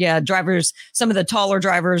 and drivers, some of the taller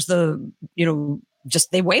drivers,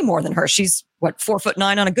 just they weigh more than her. She's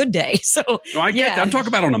 4'9" on a good day. So I get that. I'm talking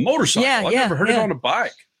about on a motorcycle. I've never heard it on a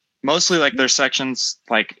bike. Mostly like there's sections,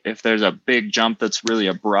 like if there's a big jump that's really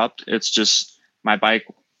abrupt, it's just my bike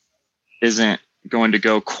isn't going to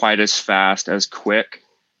go quite as fast as quick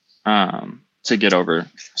to get over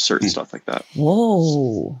certain stuff like that.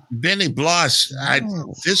 Whoa. Benny Bloss,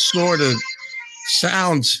 this sort of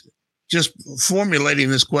sounds, just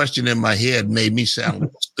formulating this question in my head made me sound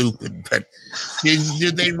stupid, but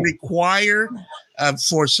did they require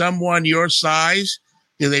for someone your size,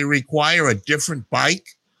 do they require a different bike?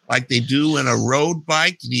 Like they do in a road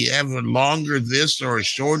bike? Do you have a longer this or a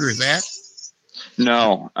shorter that?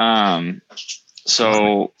 No.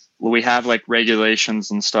 So we have like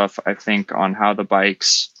regulations and stuff, I think, on how the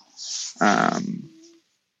bikes, I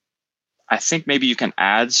think maybe you can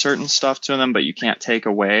add certain stuff to them, but you can't take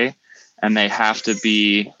away. And they have to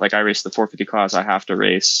be, like I race the 450 class, I have to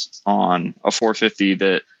race on a 450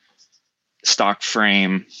 that stock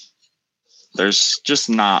frame. There's just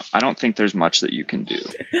not, I don't think there's much that you can do.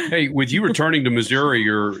 Hey, with you returning to Missouri,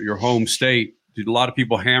 your home state, did a lot of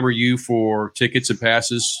people hammer you for tickets and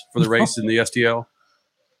passes for the race in the STL?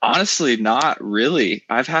 Honestly, not really.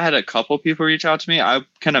 I've had a couple people reach out to me. I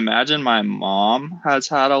can imagine my mom has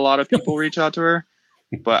had a lot of people reach out to her,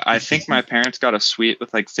 but I think my parents got a suite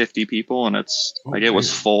with like 50 people, and it's like it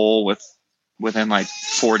was full within like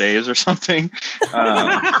 4 days or something.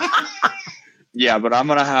 Yeah, but I'm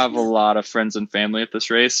gonna have a lot of friends and family at this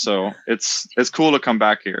race, so it's cool to come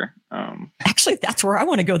back here. Actually, that's where I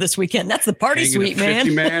want to go this weekend. That's the party suite, man.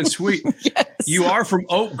 50-man suite. Yes. You are from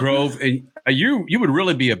Oak Grove, and you would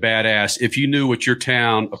really be a badass if you knew what your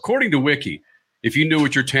town, according to Wiki, if you knew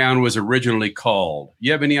what your town was originally called.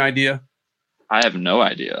 You have any idea? I have no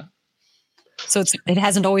idea. So it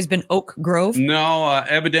hasn't always been Oak Grove? No,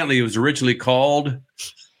 evidently it was originally called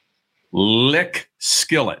Lick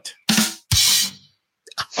Skillet.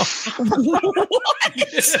 What?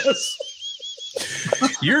 Yes.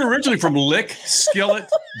 You're originally from Lick Skillet,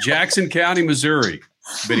 Jackson County, Missouri,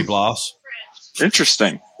 Benny Bloss.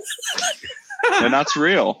 Interesting. And that's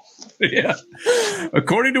real. Yeah.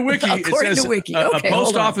 According to Wiki, it says a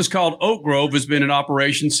post office called Oak Grove has been in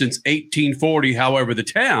operation since 1840. However, the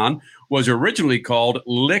town was originally called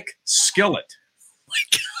Lick Skillet.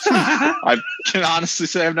 I can honestly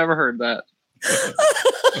say I've never heard that.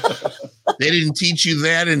 They didn't teach you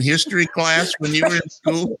that in history class when you were in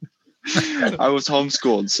school? I was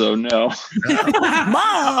homeschooled, so no.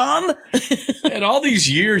 Mom! And all these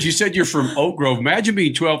years, you said you're from Oak Grove. Imagine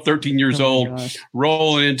being 12, 13 years old,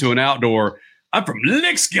 rolling into an outdoor. I'm from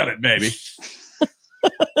Lick Skillet, baby.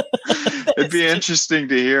 It'd be interesting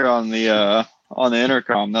to hear on the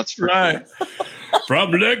intercom. That's for right. Sure.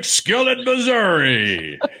 From Lick Skillet,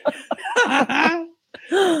 Missouri.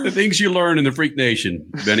 The things you learn in the Freak Nation,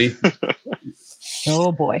 Benny.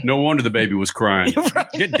 Oh, boy. No wonder the baby was crying.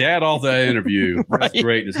 Right. Get dad off that interview. Right. That's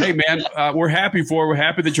greatness. Hey, man, we're happy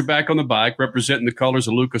that you're back on the bike representing the colors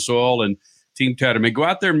of Lucas Oil and Team Tetterman. Go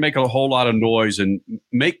out there and make a whole lot of noise and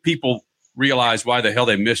make people realize why the hell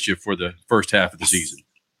they missed you for the first half of the season.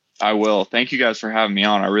 I will. Thank you guys for having me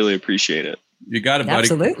on. I really appreciate it. You got it, buddy.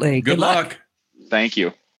 Absolutely. Good luck. Thank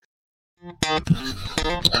you.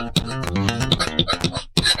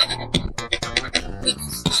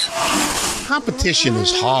 Competition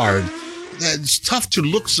is hard. It's tough to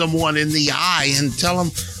look someone in the eye and tell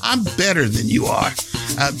them, I'm better than you are.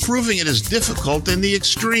 Proving it is difficult in the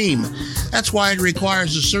extreme. That's why it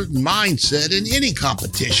requires a certain mindset in any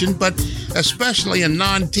competition, but especially in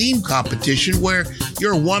non-team competition where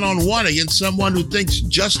you're one-on-one against someone who thinks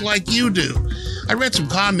just like you do. I read some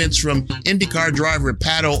comments from IndyCar driver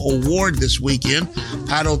Pato O'Ward this weekend.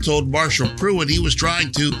 Pato told Marshall Pruitt he was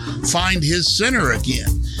trying to find his center again.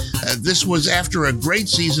 This was after a great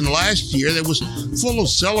season last year that was full of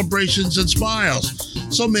celebrations and smiles.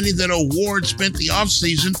 So many that O'Ward spent the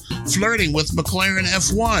offseason flirting with McLaren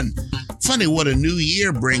F1. Funny what a new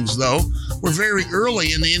year brings, though. We're very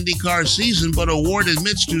early in the IndyCar season, but O'Ward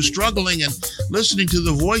admits to struggling and listening to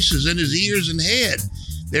the voices in his ears and head.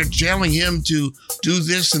 They're telling him to do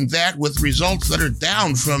this and that with results that are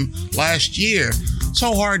down from last year.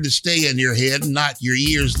 So hard to stay in your head and not your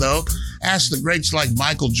ears, though. Ask the greats like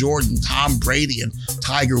Michael Jordan, Tom Brady, and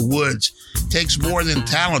Tiger Woods. It takes more than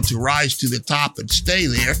talent to rise to the top and stay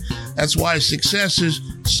there. That's why success is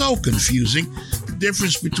so confusing. The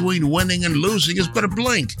difference between winning and losing is but a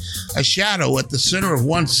blink, a shadow at the center of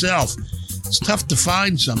oneself. It's tough to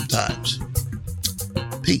find sometimes.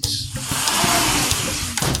 Peace.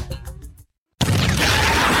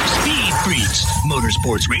 Speed Freaks,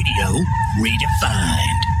 Motorsports Radio,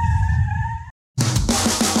 redefined.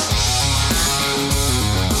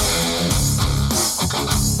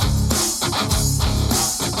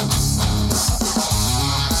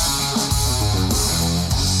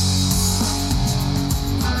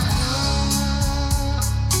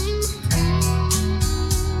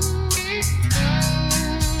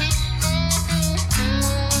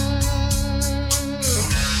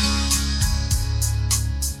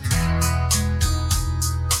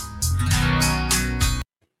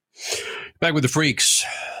 Back with the Freaks.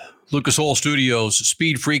 Lucas Oil Studios,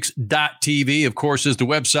 speedfreaks.tv, of course, is the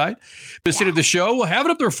website. Instead of the show, we'll have it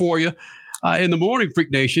up there for you. In the morning, Freak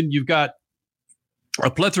Nation, you've got a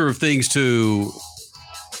plethora of things to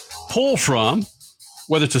pull from,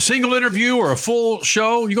 whether it's a single interview or a full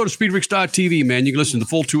show. You go to speedfreaks.tv, man. You can listen to the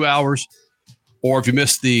full 2 hours. Or if you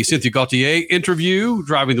missed the Cynthia Gauthier interview,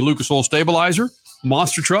 driving the Lucas Oil Stabilizer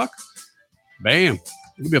monster truck, bam,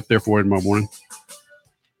 it'll be up there for you tomorrow morning.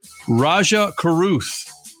 Raja Caruth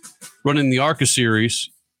running the ARCA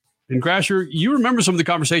series. And Crasher, you remember some of the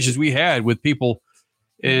conversations we had with people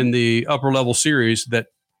in the upper level series that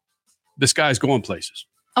this guy's going places.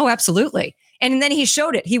 Oh, absolutely. And then he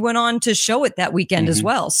showed it. He went on to show it that weekend as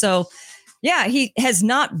well. So yeah, he has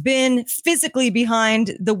not been physically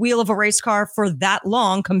behind the wheel of a race car for that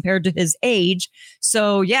long compared to his age.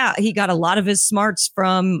 So yeah, he got a lot of his smarts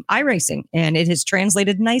from iRacing, and it has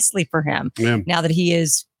translated nicely for him now that he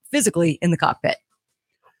is physically in the cockpit.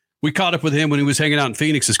 We caught up with him when he was hanging out in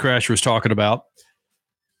Phoenix, as Crasher was talking about.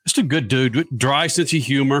 Just a good dude, dry sense of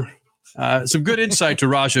humor. Some good insight to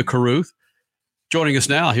Raja Caruth. Joining us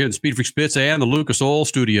now here in the Speed Freaks Pits and the Lucas Oil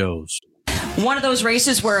Studios. One of those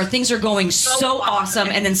races where things are going so awesome,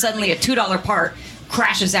 and then suddenly a $2 part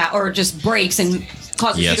crashes out or just breaks and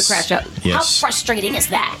causes you to crash out. Yes. How frustrating is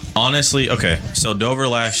that? Honestly, okay. So Dover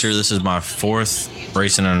last year, this is my 4th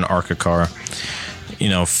racing in an ARCA car. You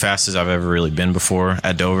know, fastest I've ever really been before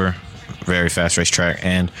at Dover. Very fast racetrack.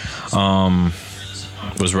 And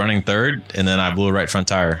was running 3rd, and then I blew a right front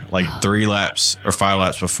tire like 3 laps or 5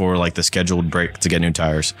 laps before like the scheduled break to get new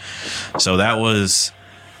tires. So that was,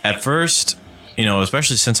 at first, you know,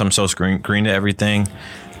 especially since I'm so green to everything,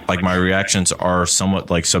 like my reactions are somewhat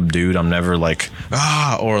like subdued. I'm never like,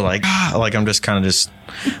 like I'm just kind of just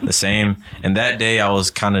the same. And that day I was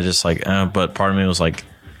kind of just like, but part of me was like,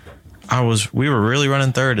 we were really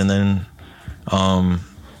running 3rd, and then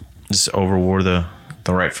just overwore the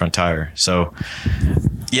right front tire. So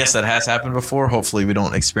yes, that has happened before. Hopefully we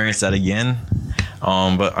don't experience that again.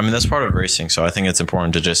 But I mean, that's part of racing. So I think it's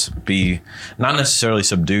important to just be not necessarily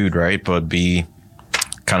subdued, right? But be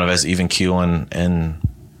kind of as even keel and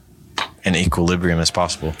in equilibrium as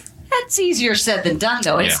possible. That's easier said than done,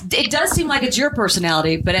 though. It does seem like it's your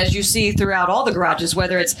personality, but as you see throughout all the garages,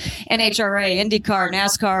 whether it's NHRA, IndyCar,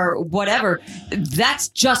 NASCAR, whatever, that's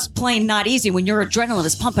just plain not easy when your adrenaline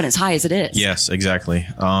is pumping as high as it is. Yes, exactly.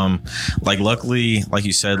 Like luckily, like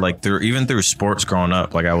you said, like even through sports growing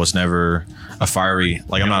up, like I was never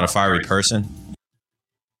I'm not a fiery person.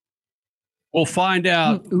 We'll find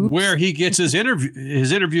out where he gets his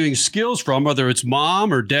interviewing skills from, whether it's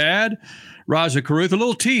mom or dad. Raja Caruth, a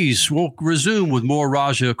little tease. We'll resume with more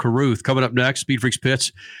Raja Caruth coming up next. Speed Freaks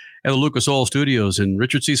Pits at the Lucas Oil Studios. And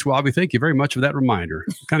Richard C. Swaby, thank you very much for that reminder.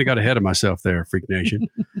 Kind of got ahead of myself there, Freak Nation.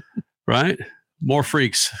 Right? More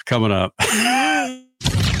freaks coming up. Speed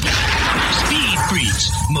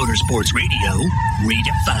Freaks, Motorsports Radio,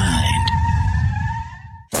 redefined.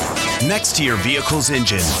 Next to your vehicle's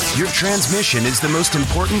engine, your transmission is the most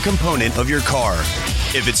important component of your car.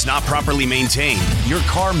 If it's not properly maintained, your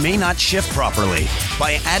car may not shift properly.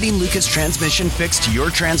 By adding Lucas Transmission Fix to your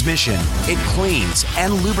transmission, it cleans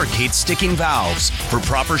and lubricates sticking valves for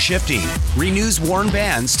proper shifting, renews worn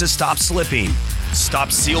bands to stop slipping,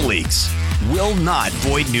 stops seal leaks, will not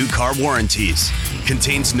void new car warranties,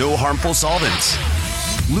 contains no harmful solvents.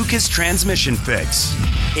 Lucas Transmission Fix.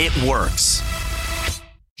 It works.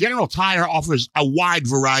 General Tire offers a wide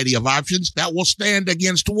variety of options that will stand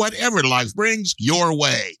against whatever life brings your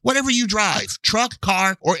way. Whatever you drive, truck,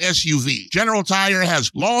 car, or SUV, General Tire has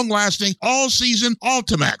long-lasting, all-season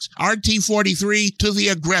Ultimax RT43 to the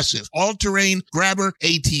aggressive all-terrain Grabber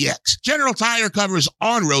ATX. General Tire covers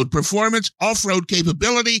on-road performance, off-road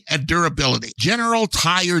capability, and durability. General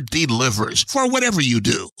Tire delivers for whatever you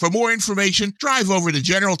do. For more information, drive over to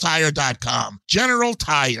GeneralTire.com. General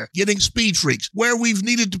Tire, getting speed freaks where we've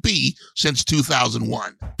needed to be since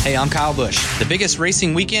 2001. Hey, I'm Kyle Busch. The biggest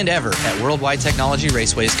racing weekend ever at Worldwide Technology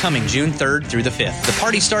Raceway is coming June 3rd through the 5th. The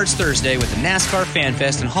party starts Thursday with the NASCAR Fan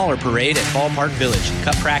Fest and Hauler Parade at Ballpark Village.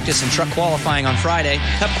 Cup practice and truck qualifying on Friday,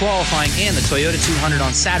 Cup qualifying and the Toyota 200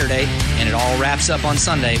 on Saturday, and it all wraps up on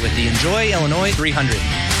Sunday with the Enjoy Illinois 300.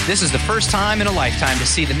 This is the first time in a lifetime to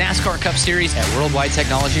see the NASCAR Cup Series at Worldwide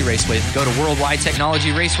Technology Raceway. Go to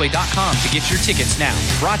worldwidetechnologyraceway.com to get your tickets now.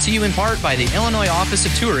 Brought to you in part by the Illinois Office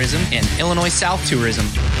of Tourism and Illinois South Tourism.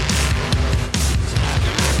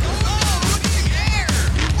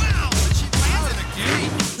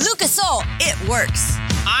 Lucas Oil, it works.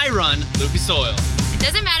 I run Lucas Oil. It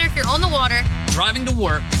doesn't matter if you're on the water, Driving to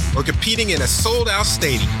work, or competing in a sold-out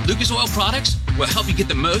stadium. Lucas Oil products will help you get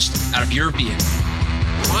the most out of your vehicle.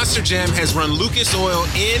 Monster Jam has run Lucas Oil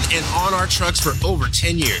in and on our trucks for over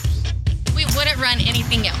 10 years. we wouldn't run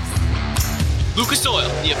anything else. Lucas Oil,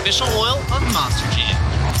 the official oil of Monster Jam.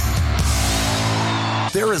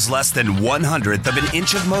 There is less than 1/100th of an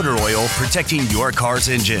inch of motor oil protecting your car's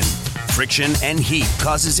engine. Friction and heat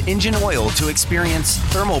causes engine oil to experience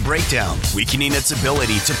thermal breakdown, weakening its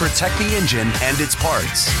ability to protect the engine and its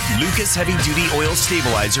parts. Lucas Heavy Duty Oil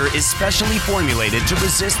Stabilizer is specially formulated to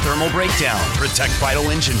resist thermal breakdown, protect vital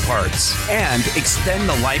engine parts, and extend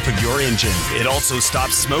the life of your engine. It also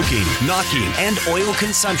stops smoking, knocking, and oil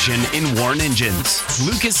consumption in worn engines.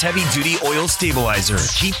 Lucas Heavy Duty Oil Stabilizer.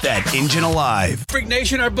 Keep that engine alive. Freak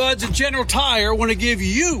Nation, our buds at General Tire want to give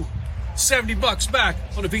you $70 back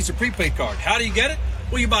on a Visa prepaid card. How do you get it?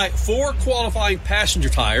 Well, you buy 4 qualifying passenger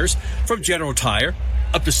tires from General Tire,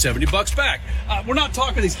 up to $70 back. We're not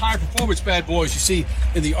talking these high-performance bad boys you see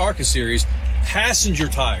in the ARCA series. Passenger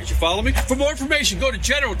tires. You follow me? For more information, go to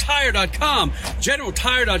GeneralTire.com.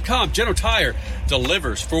 GeneralTire.com. General Tire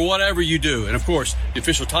delivers for whatever you do. And, of course, the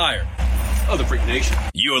official tire of the Freak Nation.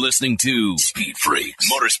 You're listening to Speed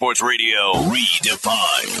Freaks Motorsports Radio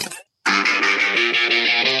Redefined.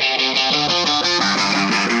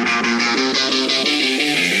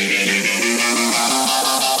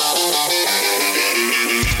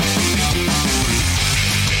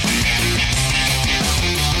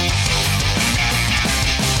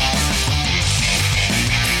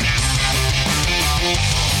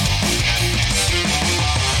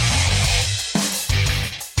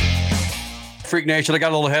 Freak Nation, I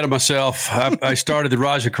got a little ahead of myself. I started the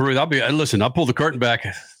Rajah Caruth. I'll pull the curtain back.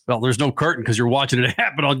 Well, there's no curtain because you're watching it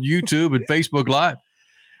happen on YouTube and Facebook Live.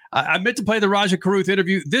 I meant to play the Rajah Caruth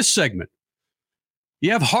interview. This segment,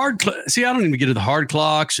 you have I don't even get into the hard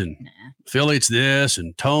clocks and affiliates this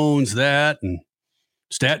and tones that and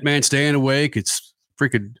Statman staying awake. It's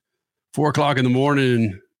freaking 4 o'clock in the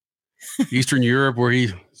morning in Eastern Europe where he.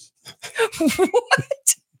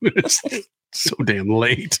 What? It's so damn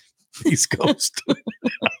late. East Coast.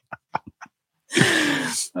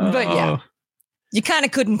 But yeah, you kind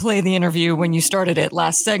of couldn't play the interview when you started it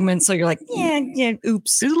last segment. So you're like, yeah,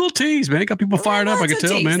 oops. It's a little tease, man. Got people fired up. I can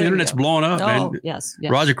tell, man. The internet's blowing up, man. Yes.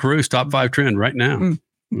 Rajah Caruth, top 5 trend right now.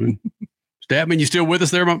 Statman, you still with us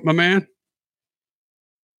there, my man?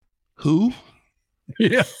 Who?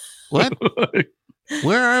 Yeah. What?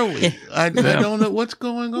 Where are we? I don't know what's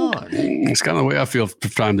going on. It's kind of the way I feel from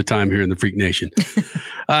time to time here in the Freak Nation.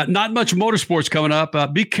 Not much motorsports coming up.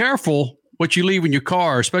 Be careful what you leave in your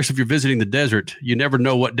car, especially if you're visiting the desert. You never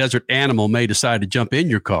know what desert animal may decide to jump in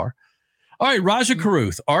your car. All right, Rajah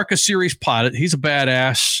Caruth, ARCA Series pilot. He's a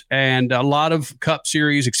badass, and a lot of Cup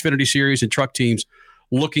Series, Xfinity Series, and truck teams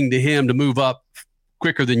looking to him to move up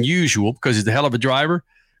quicker than usual because he's a hell of a driver.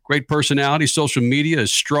 Great personality. Social media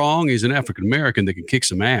is strong. He's an African-American that can kick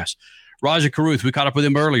some ass. Rajah Caruth, we caught up with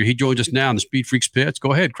him earlier. He joins us now in the Speed Freaks pits.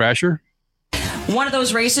 Go ahead, Crasher. One of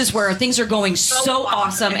those races where things are going so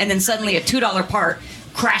awesome and then suddenly a $2 part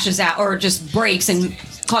crashes out or just breaks and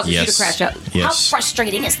causes you to crash out. Yes. How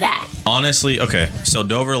frustrating is that? Honestly, okay. So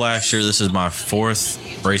Dover last year, this is my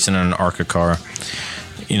 4th racing in an ARCA car.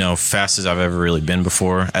 You know, fastest I've ever really been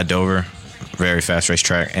before at Dover. Very fast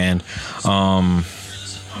racetrack. And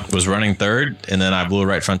was running 3rd, and then I blew a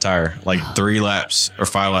right front tire like 3 laps or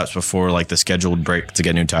 5 laps before like the scheduled break to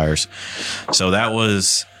get new tires. So that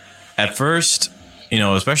was at first, you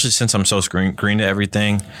know, especially since I'm so green to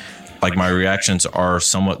everything, like my reactions are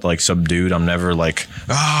somewhat like subdued. I'm never like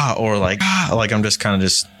like I'm just kind of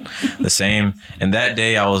just the same. And that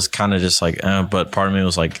day I was kind of just like, but part of me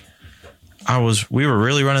was like, we were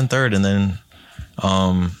really running third, and then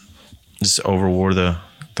just overwore the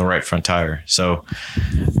right front tire. So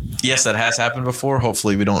yes, that has happened before.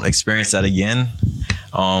 Hopefully we don't experience that again.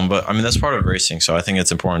 But I mean, that's part of racing. So I think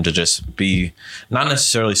it's important to just be not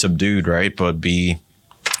necessarily subdued, right? But be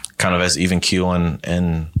kind of as even keel and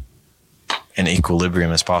in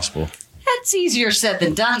equilibrium as possible. That's easier said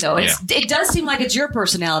than done, though. It does seem like it's your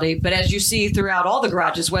personality, but as you see throughout all the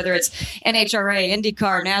garages, whether it's NHRA,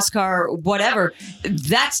 IndyCar, NASCAR, whatever,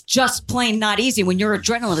 that's just plain not easy when your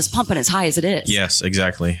adrenaline is pumping as high as it is. Yes,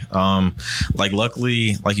 exactly. Like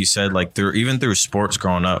luckily, like you said, like through sports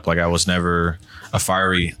growing up, like I was never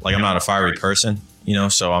I'm not a fiery person,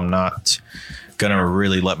 so I'm not gonna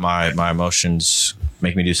really let my emotions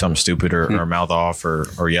make me do something stupid or mouth off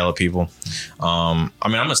or yell at people. I mean,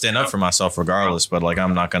 I'm gonna stand up for myself regardless, but like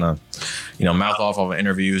I'm not gonna, mouth off of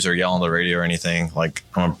interviews or yell on the radio or anything. Like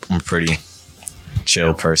I'm a pretty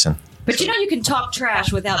chill person. But you can talk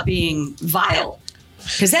trash without being vile,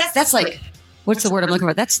 because that's like, what's the word I'm looking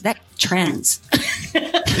for? That trends.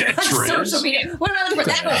 Trends. Social media. What am I looking for?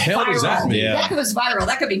 That goes viral. Does that mean? Yeah. That goes viral.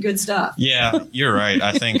 That could be good stuff. Yeah, you're right.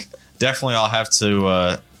 I think definitely I'll have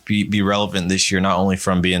to be relevant this year, not only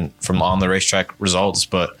from on the racetrack results,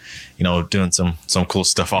 but doing some cool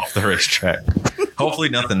stuff off the racetrack. Hopefully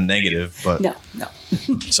nothing negative, but no.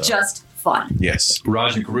 So. Just fun. Yes.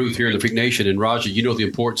 Raja Caruth here in the Freak Nation. And Raja, the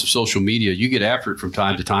importance of social media. You get after it from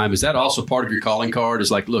time to time. Is that also part of your calling card?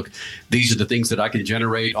 Is like, look, these are the things that I can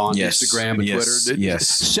generate on Instagram and Twitter. Yes.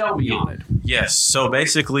 Sell me on it. Yes. So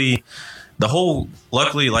basically,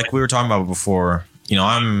 luckily, like we were talking about before,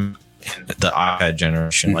 I'm the iPad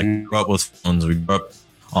generation. Like, we grew up with phones. We grew up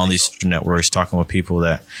on these networks talking with people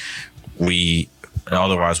that we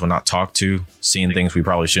otherwise would not talk to, seeing things we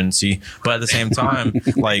probably shouldn't see. But at the same time,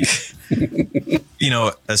 like,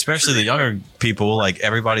 especially the younger people, like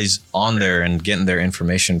everybody's on there and getting their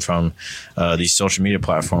information from these social media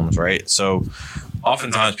platforms, right? So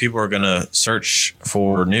oftentimes people are going to search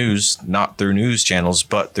for news, not through news channels,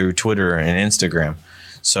 but through Twitter and Instagram.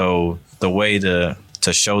 So the way to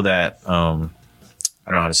show that, I don't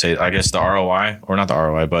know how to say it, I guess the ROI, or not the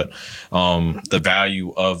ROI, but the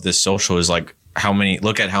value of this social is like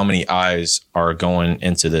look at how many eyes are going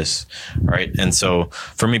into this, right? And so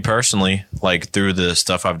for me personally, like through the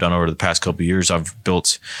stuff I've done over the past couple of years, I've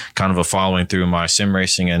built kind of a following through my sim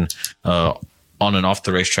racing and on and off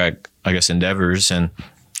the racetrack, I guess, endeavors. And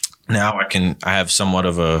now I have somewhat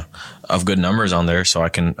of good numbers on there, so I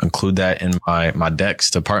can include that in my decks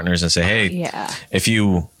to partners and say, hey, if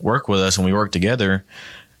you work with us and we work together,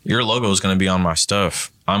 your logo is going to be on my stuff.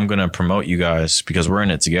 I'm going to promote you guys because we're in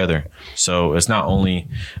it together. So it's not only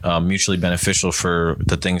mutually beneficial for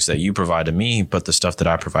the things that you provide to me, but the stuff that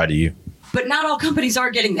I provide to you. But not all companies are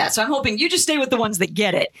getting that. So I'm hoping you just stay with the ones that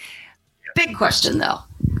get it. Big question, though.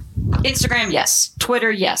 Instagram, yes. Twitter,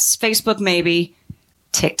 yes. Facebook, maybe.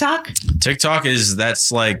 TikTok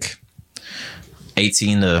that's like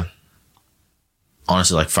 18 to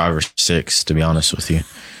honestly like 5 or 6, to be honest with you.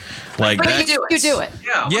 Like, but you do it.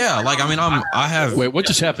 Yeah. Like, I mean, I have. Wait, what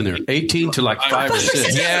just happened there? 18 to like 5 or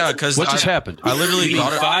 6. Yeah, because what just happened? I literally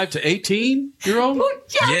got 5 to 18-year-old.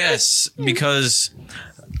 Yes, because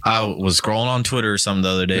I was scrolling on Twitter or something the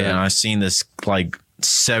other day, and I seen this like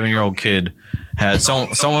 7-year-old kid had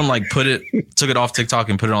someone like took it off TikTok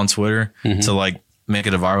and put it on Twitter to like make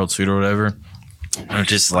it a viral tweet or whatever. Or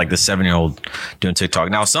just like the 7-year-old doing TikTok.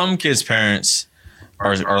 Now, some kids' parents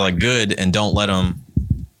are like good and don't let them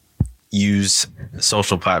use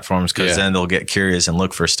social platforms because then they'll get curious and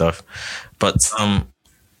look for stuff. But some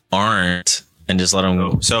aren't and just let them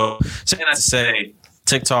go. So saying that to say,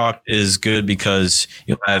 TikTok is good because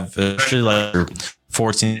you'll have especially like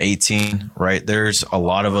 14, 18, right? There's a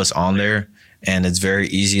lot of us on there. And it's very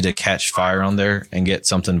easy to catch fire on there and get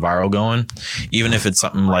something viral going, even if it's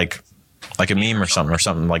something like a meme or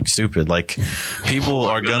something like stupid. Like people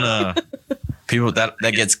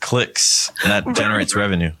that gets clicks and that generates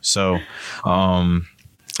revenue. So I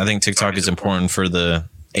think TikTok is important for the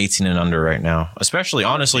 18 and under right now, especially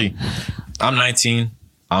honestly. I'm 19.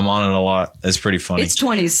 I'm on it a lot. It's pretty funny. It's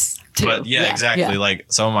 20s. Too. But exactly. Like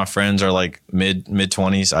some of my friends are like mid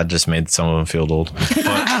 20s. I just made some of them feel old,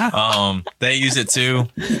 but they use it too.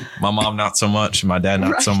 My mom, not so much. My dad,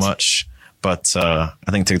 not so much. But I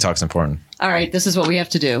think TikTok's important. All right. This is what we have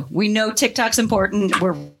to do. We know TikTok's important.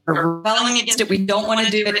 We're rebelling against it. We don't want to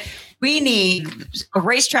do it. We need a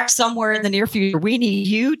racetrack somewhere in the near future. We need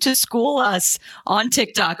you to school us on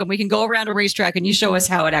TikTok, and we can go around a racetrack and you show us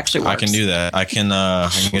how it actually works. I can do that. I can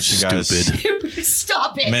get you guys.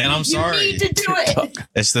 Stop it. Man, I'm sorry. You need to do it.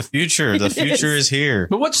 It's the future. The future is here.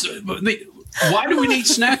 But why do we need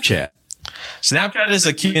Snapchat? Snapchat is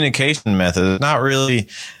a communication method. It's not really,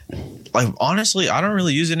 like, honestly, I don't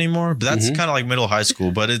really use it anymore, but that's kind of like middle high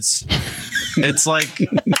school, but it's like,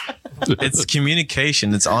 it's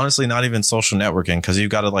communication. It's honestly not even social networking because you've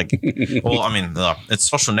got to it's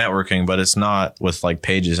social networking, but it's not with like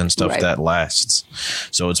pages and stuff that lasts.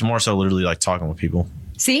 So it's more so literally like talking with people.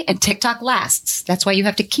 See, and TikTok lasts. That's why you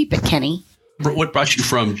have to keep it, Kenny. What brought you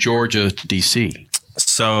from Georgia to DC?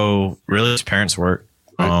 So really, his parents work.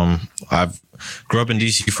 I've grew up in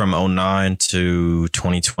DC from 2009 to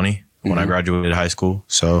 2020 when I graduated high school.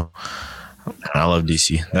 So I love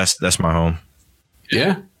DC. That's my home.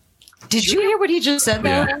 Yeah. Did you hear what he just said, though?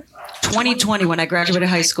 Yeah. 2020, when I graduated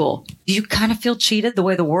high school. Do you kind of feel cheated the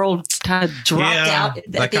way the world kind of dropped out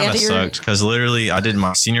at that the kind end of of your... sucked because literally I did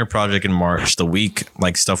my senior project in March. The week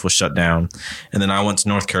like stuff was shut down, and then I went to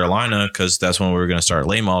North Carolina because that's when we were going to start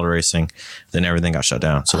late model racing. Then everything got shut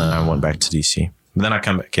down, so then I went back to DC. But then I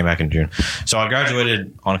came back in June. So I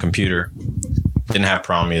graduated on a computer. Didn't have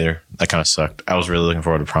prom either. That kind of sucked. I was really looking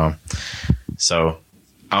forward to prom. So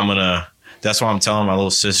that's why I'm telling my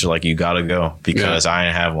little sister, like, you got to go because I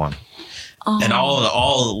didn't have one. Oh. And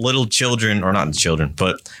all little children, or not children,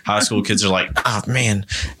 but high school kids are like, oh, man,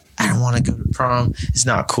 I don't want to go to prom. It's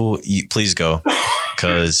not cool. Please go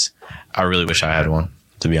because I really wish I had one,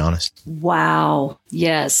 to be honest. Wow.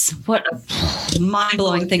 Yes. What a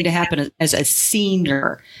mind-blowing thing to happen as a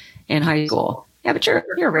senior in high school. Yeah, but you're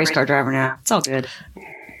a race car driver now. It's all good.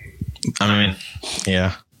 I mean,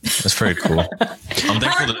 yeah. That's pretty cool. I'm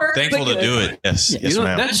thankful to do it. Yes,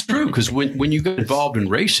 ma'am. That's true because when you get involved in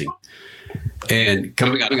racing and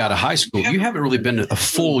coming out of high school, you haven't really been a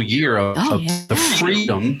full year of the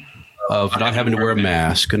freedom of not having to wear a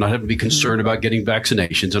mask and not having to be concerned about getting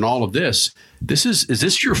vaccinations and all of this. Is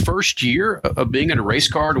this your first year of being in a race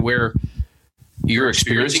car to where you're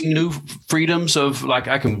experiencing new freedoms of, like,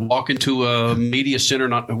 I can walk into a media center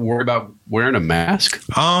not worry about wearing a mask?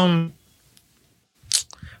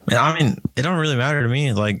 I mean, it don't really matter to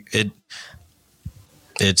me. Like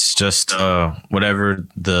it's just whatever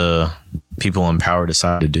the people in power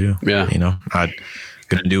decide to do. Yeah, I'm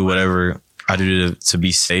gonna do whatever I do to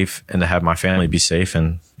be safe and to have my family be safe,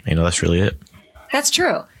 and that's really it. That's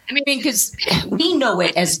true. I mean, because we know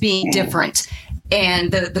it as being different,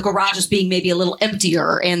 and the garages being maybe a little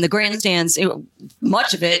emptier, and the grandstands,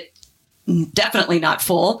 much of it. Definitely not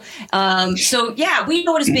full. So yeah, we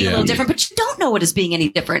know it as being a little different, but you don't know it as being any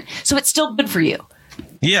different. So it's still good for you.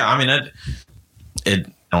 Yeah, I mean,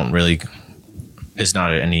 it's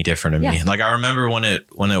not any different to me. Like I remember when it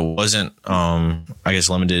wasn't, I guess,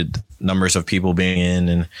 limited numbers of people being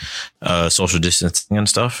in and social distancing and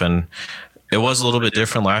stuff, and it was a little bit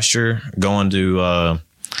different last year going to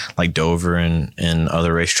like Dover and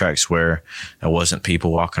other racetracks where it wasn't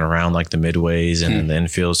people walking around like the midways and the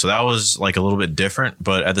infield. So that was like a little bit different,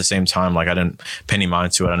 but at the same time, like I didn't pay any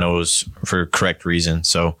mind to it. I know it was for correct reason.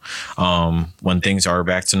 So when things are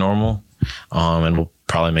back to normal, and we'll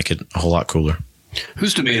probably make it a whole lot cooler.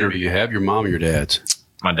 Whose demeanor do you have? Your mom or your dad's?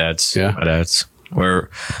 My dad's. Yeah. My dad's.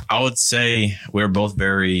 I would say we're both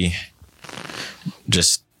very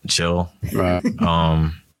just chill. Right.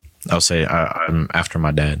 I would say I'm after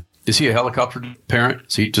my dad. Is he a helicopter parent?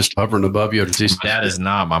 Is he just hovering above you? Or my dad is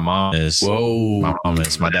not. My mom is. Whoa. My mom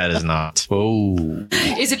is. My dad is not. Whoa.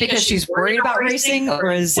 Is it because she's worried about racing,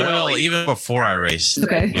 or is it? Well, even before I raced.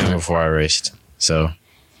 Okay. Even before I raced. So,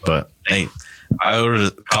 but hey, I go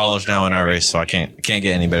to college now and I race, so I can't get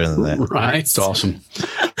any better than that. Right. It's awesome.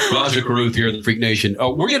 Raja Caruth here in the Freak Nation.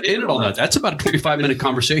 Oh, we're going to end it on that. That's about a 25-minute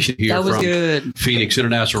conversation here from good. Phoenix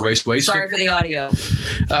International Raceway. Sorry for the audio.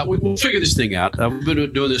 We'll figure this thing out. We've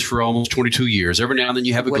been doing this for almost 22 years. Every now and then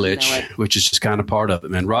you have a glitch, which is just kind of part of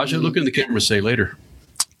it, man. Raja, look in the camera and say later.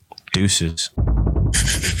 Deuces.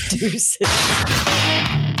 Deuces.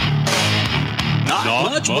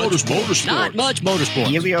 Not much motorsport. Not much motorsport.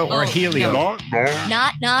 Helio or helium. Not.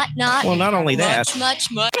 Well, not only that. Much.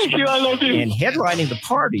 Thank you, I love you. And headlining the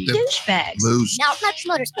party. Douchebags. Moose. Not much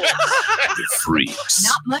motorsport. The freaks.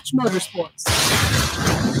 Not much motorsports.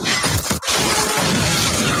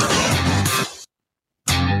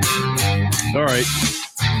 All right.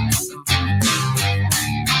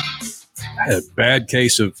 I had a bad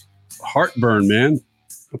case of heartburn, man.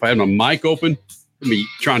 If I had my mic open, I'd be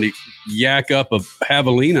trying to yak up a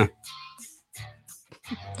javelina.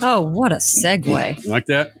 Oh, what a segue. Like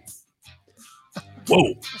that?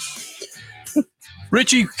 Whoa.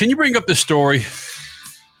 Richie, can you bring up the story?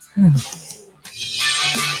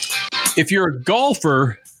 If you're a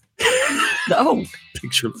golfer,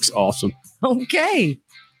 picture looks awesome. Okay.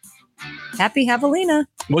 Happy Javelina.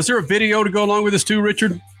 Was there a video to go along with this too,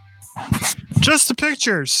 Richard? Just the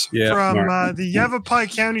pictures from the Yavapai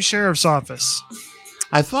County Sheriff's Office.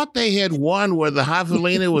 I thought they had one where the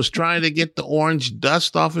javelina was trying to get the orange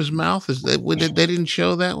dust off his mouth. They didn't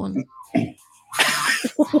show that one?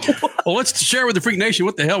 Well, let's share with the Freak Nation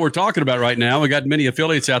what the hell we're talking about right now. We got many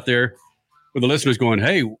affiliates out there with the listeners going,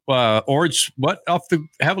 hey, orange, what, off the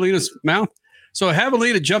javelina's mouth? So a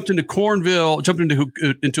javelina jumped into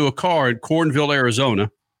a car in Cornville,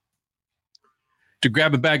 Arizona to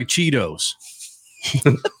grab a bag of Cheetos.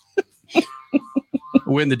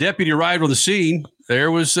 When the deputy arrived on the scene,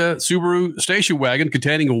 there was a Subaru station wagon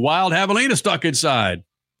containing a wild javelina stuck inside.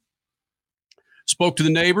 Spoke to the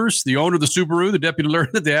neighbors, the owner of the Subaru. The deputy learned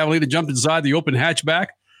that the javelina jumped inside the open hatchback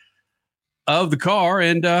of the car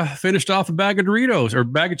and finished off a bag of Doritos or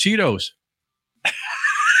bag of Cheetos.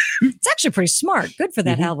 It's actually pretty smart. Good for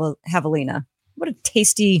that javelina. What a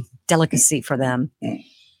tasty delicacy for them.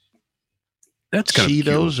 That's kind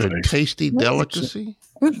Cheetos of cute, are tasty delicacy.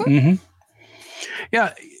 Mm-hmm.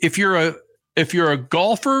 Yeah, if you're a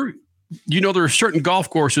golfer, you know there are certain golf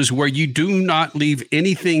courses where you do not leave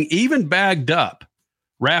anything, even bagged up,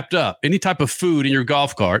 wrapped up, any type of food in your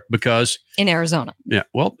golf cart because in Arizona. Yeah,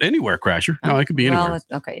 well, anywhere, Crasher. No, it could be anywhere. Well,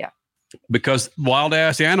 okay, yeah. Because wild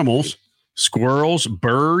ass animals, squirrels,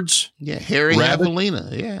 birds, hairy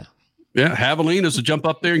javelina, yeah, javelinas will jump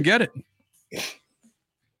up there and get it.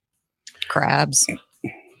 Crabs.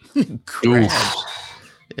 Crabs.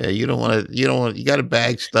 Yeah, you got to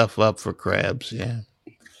bag stuff up for crabs. Yeah.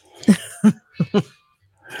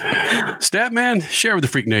 Statman, share with the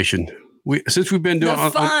Freak Nation. Since we've been doing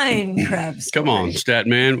fine crabs. Come on,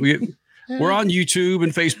 Statman. We're on YouTube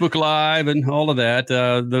and Facebook Live and all of that.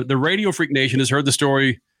 The Radio Freak Nation has heard the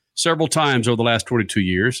story several times over the last 22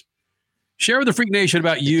 years. Share with the Freak Nation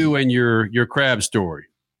about you and your crab story.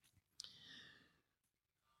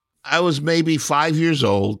 I was maybe 5 years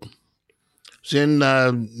old. Was in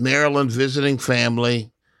Maryland visiting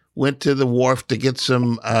family. Went to the wharf to get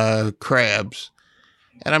some crabs.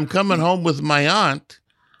 And I'm coming home with my aunt,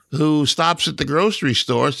 who stops at the grocery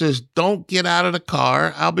store, says, "Don't get out of the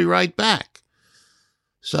car. I'll be right back."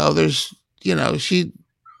 So there's, she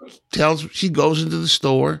goes into the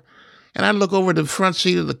store, and I look over the front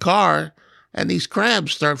seat of the car, and these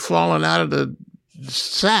crabs start falling out of the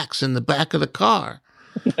sacks in the back of the car.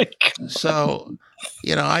 So,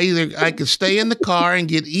 I could stay in the car and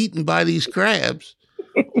get eaten by these crabs,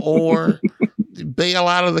 or bail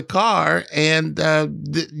out of the car and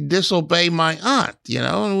disobey my aunt.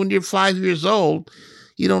 And when you're 5 years old,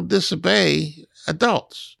 you don't disobey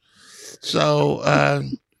adults. So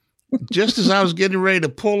just as I was getting ready to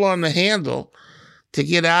pull on the handle to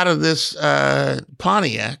get out of this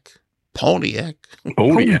Pontiac.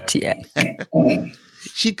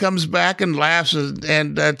 She comes back and laughs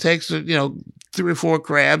and takes 3 or 4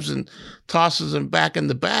 crabs and tosses them back in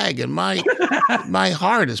the bag. And my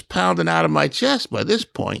heart is pounding out of my chest by this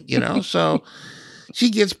point, So she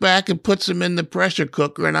gets back and puts them in the pressure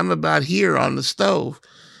cooker, and I'm about here on the stove,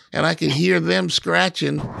 and I can hear them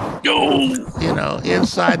scratching,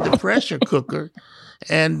 inside the pressure cooker.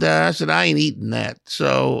 And I said, I ain't eating that.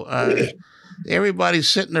 So everybody's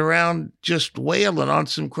sitting around just wailing on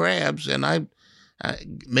some crabs, and I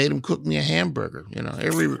made them cook me a hamburger.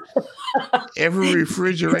 Every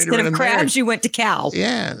refrigerator Instead in of America. crabs, you went to cow.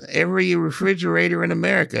 Yeah, every refrigerator in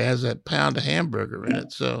America has a pound of hamburger in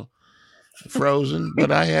it. So frozen,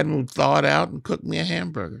 but I had them thawed out and cooked me a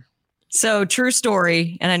hamburger. So true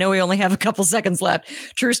story, and I know we only have a couple seconds left.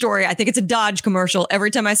 True story. I think it's a Dodge commercial.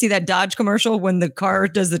 Every time I see that Dodge commercial when the car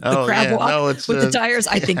does the crab walk with the tires,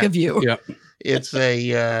 I think of you. Yeah. It's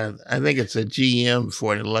I think it's a GM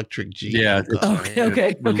for an electric GM. Yeah.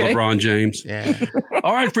 Okay. With LeBron James. Yeah.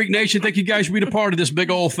 All right, Freak Nation. Thank you guys for being a part of this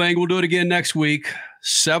big old thing. We'll do it again next week,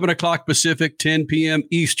 7:00 Pacific, 10 p.m.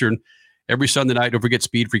 Eastern, every Sunday night. Don't forget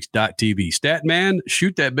speedfreaks.tv. Statman,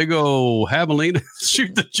 shoot that big old javelina.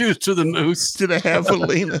 Shoot the juice to the moose. To the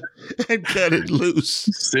javelina and cut it loose.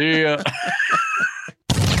 See ya.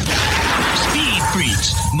 Speed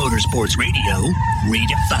Freaks, Motorsports Radio,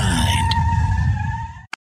 redefined.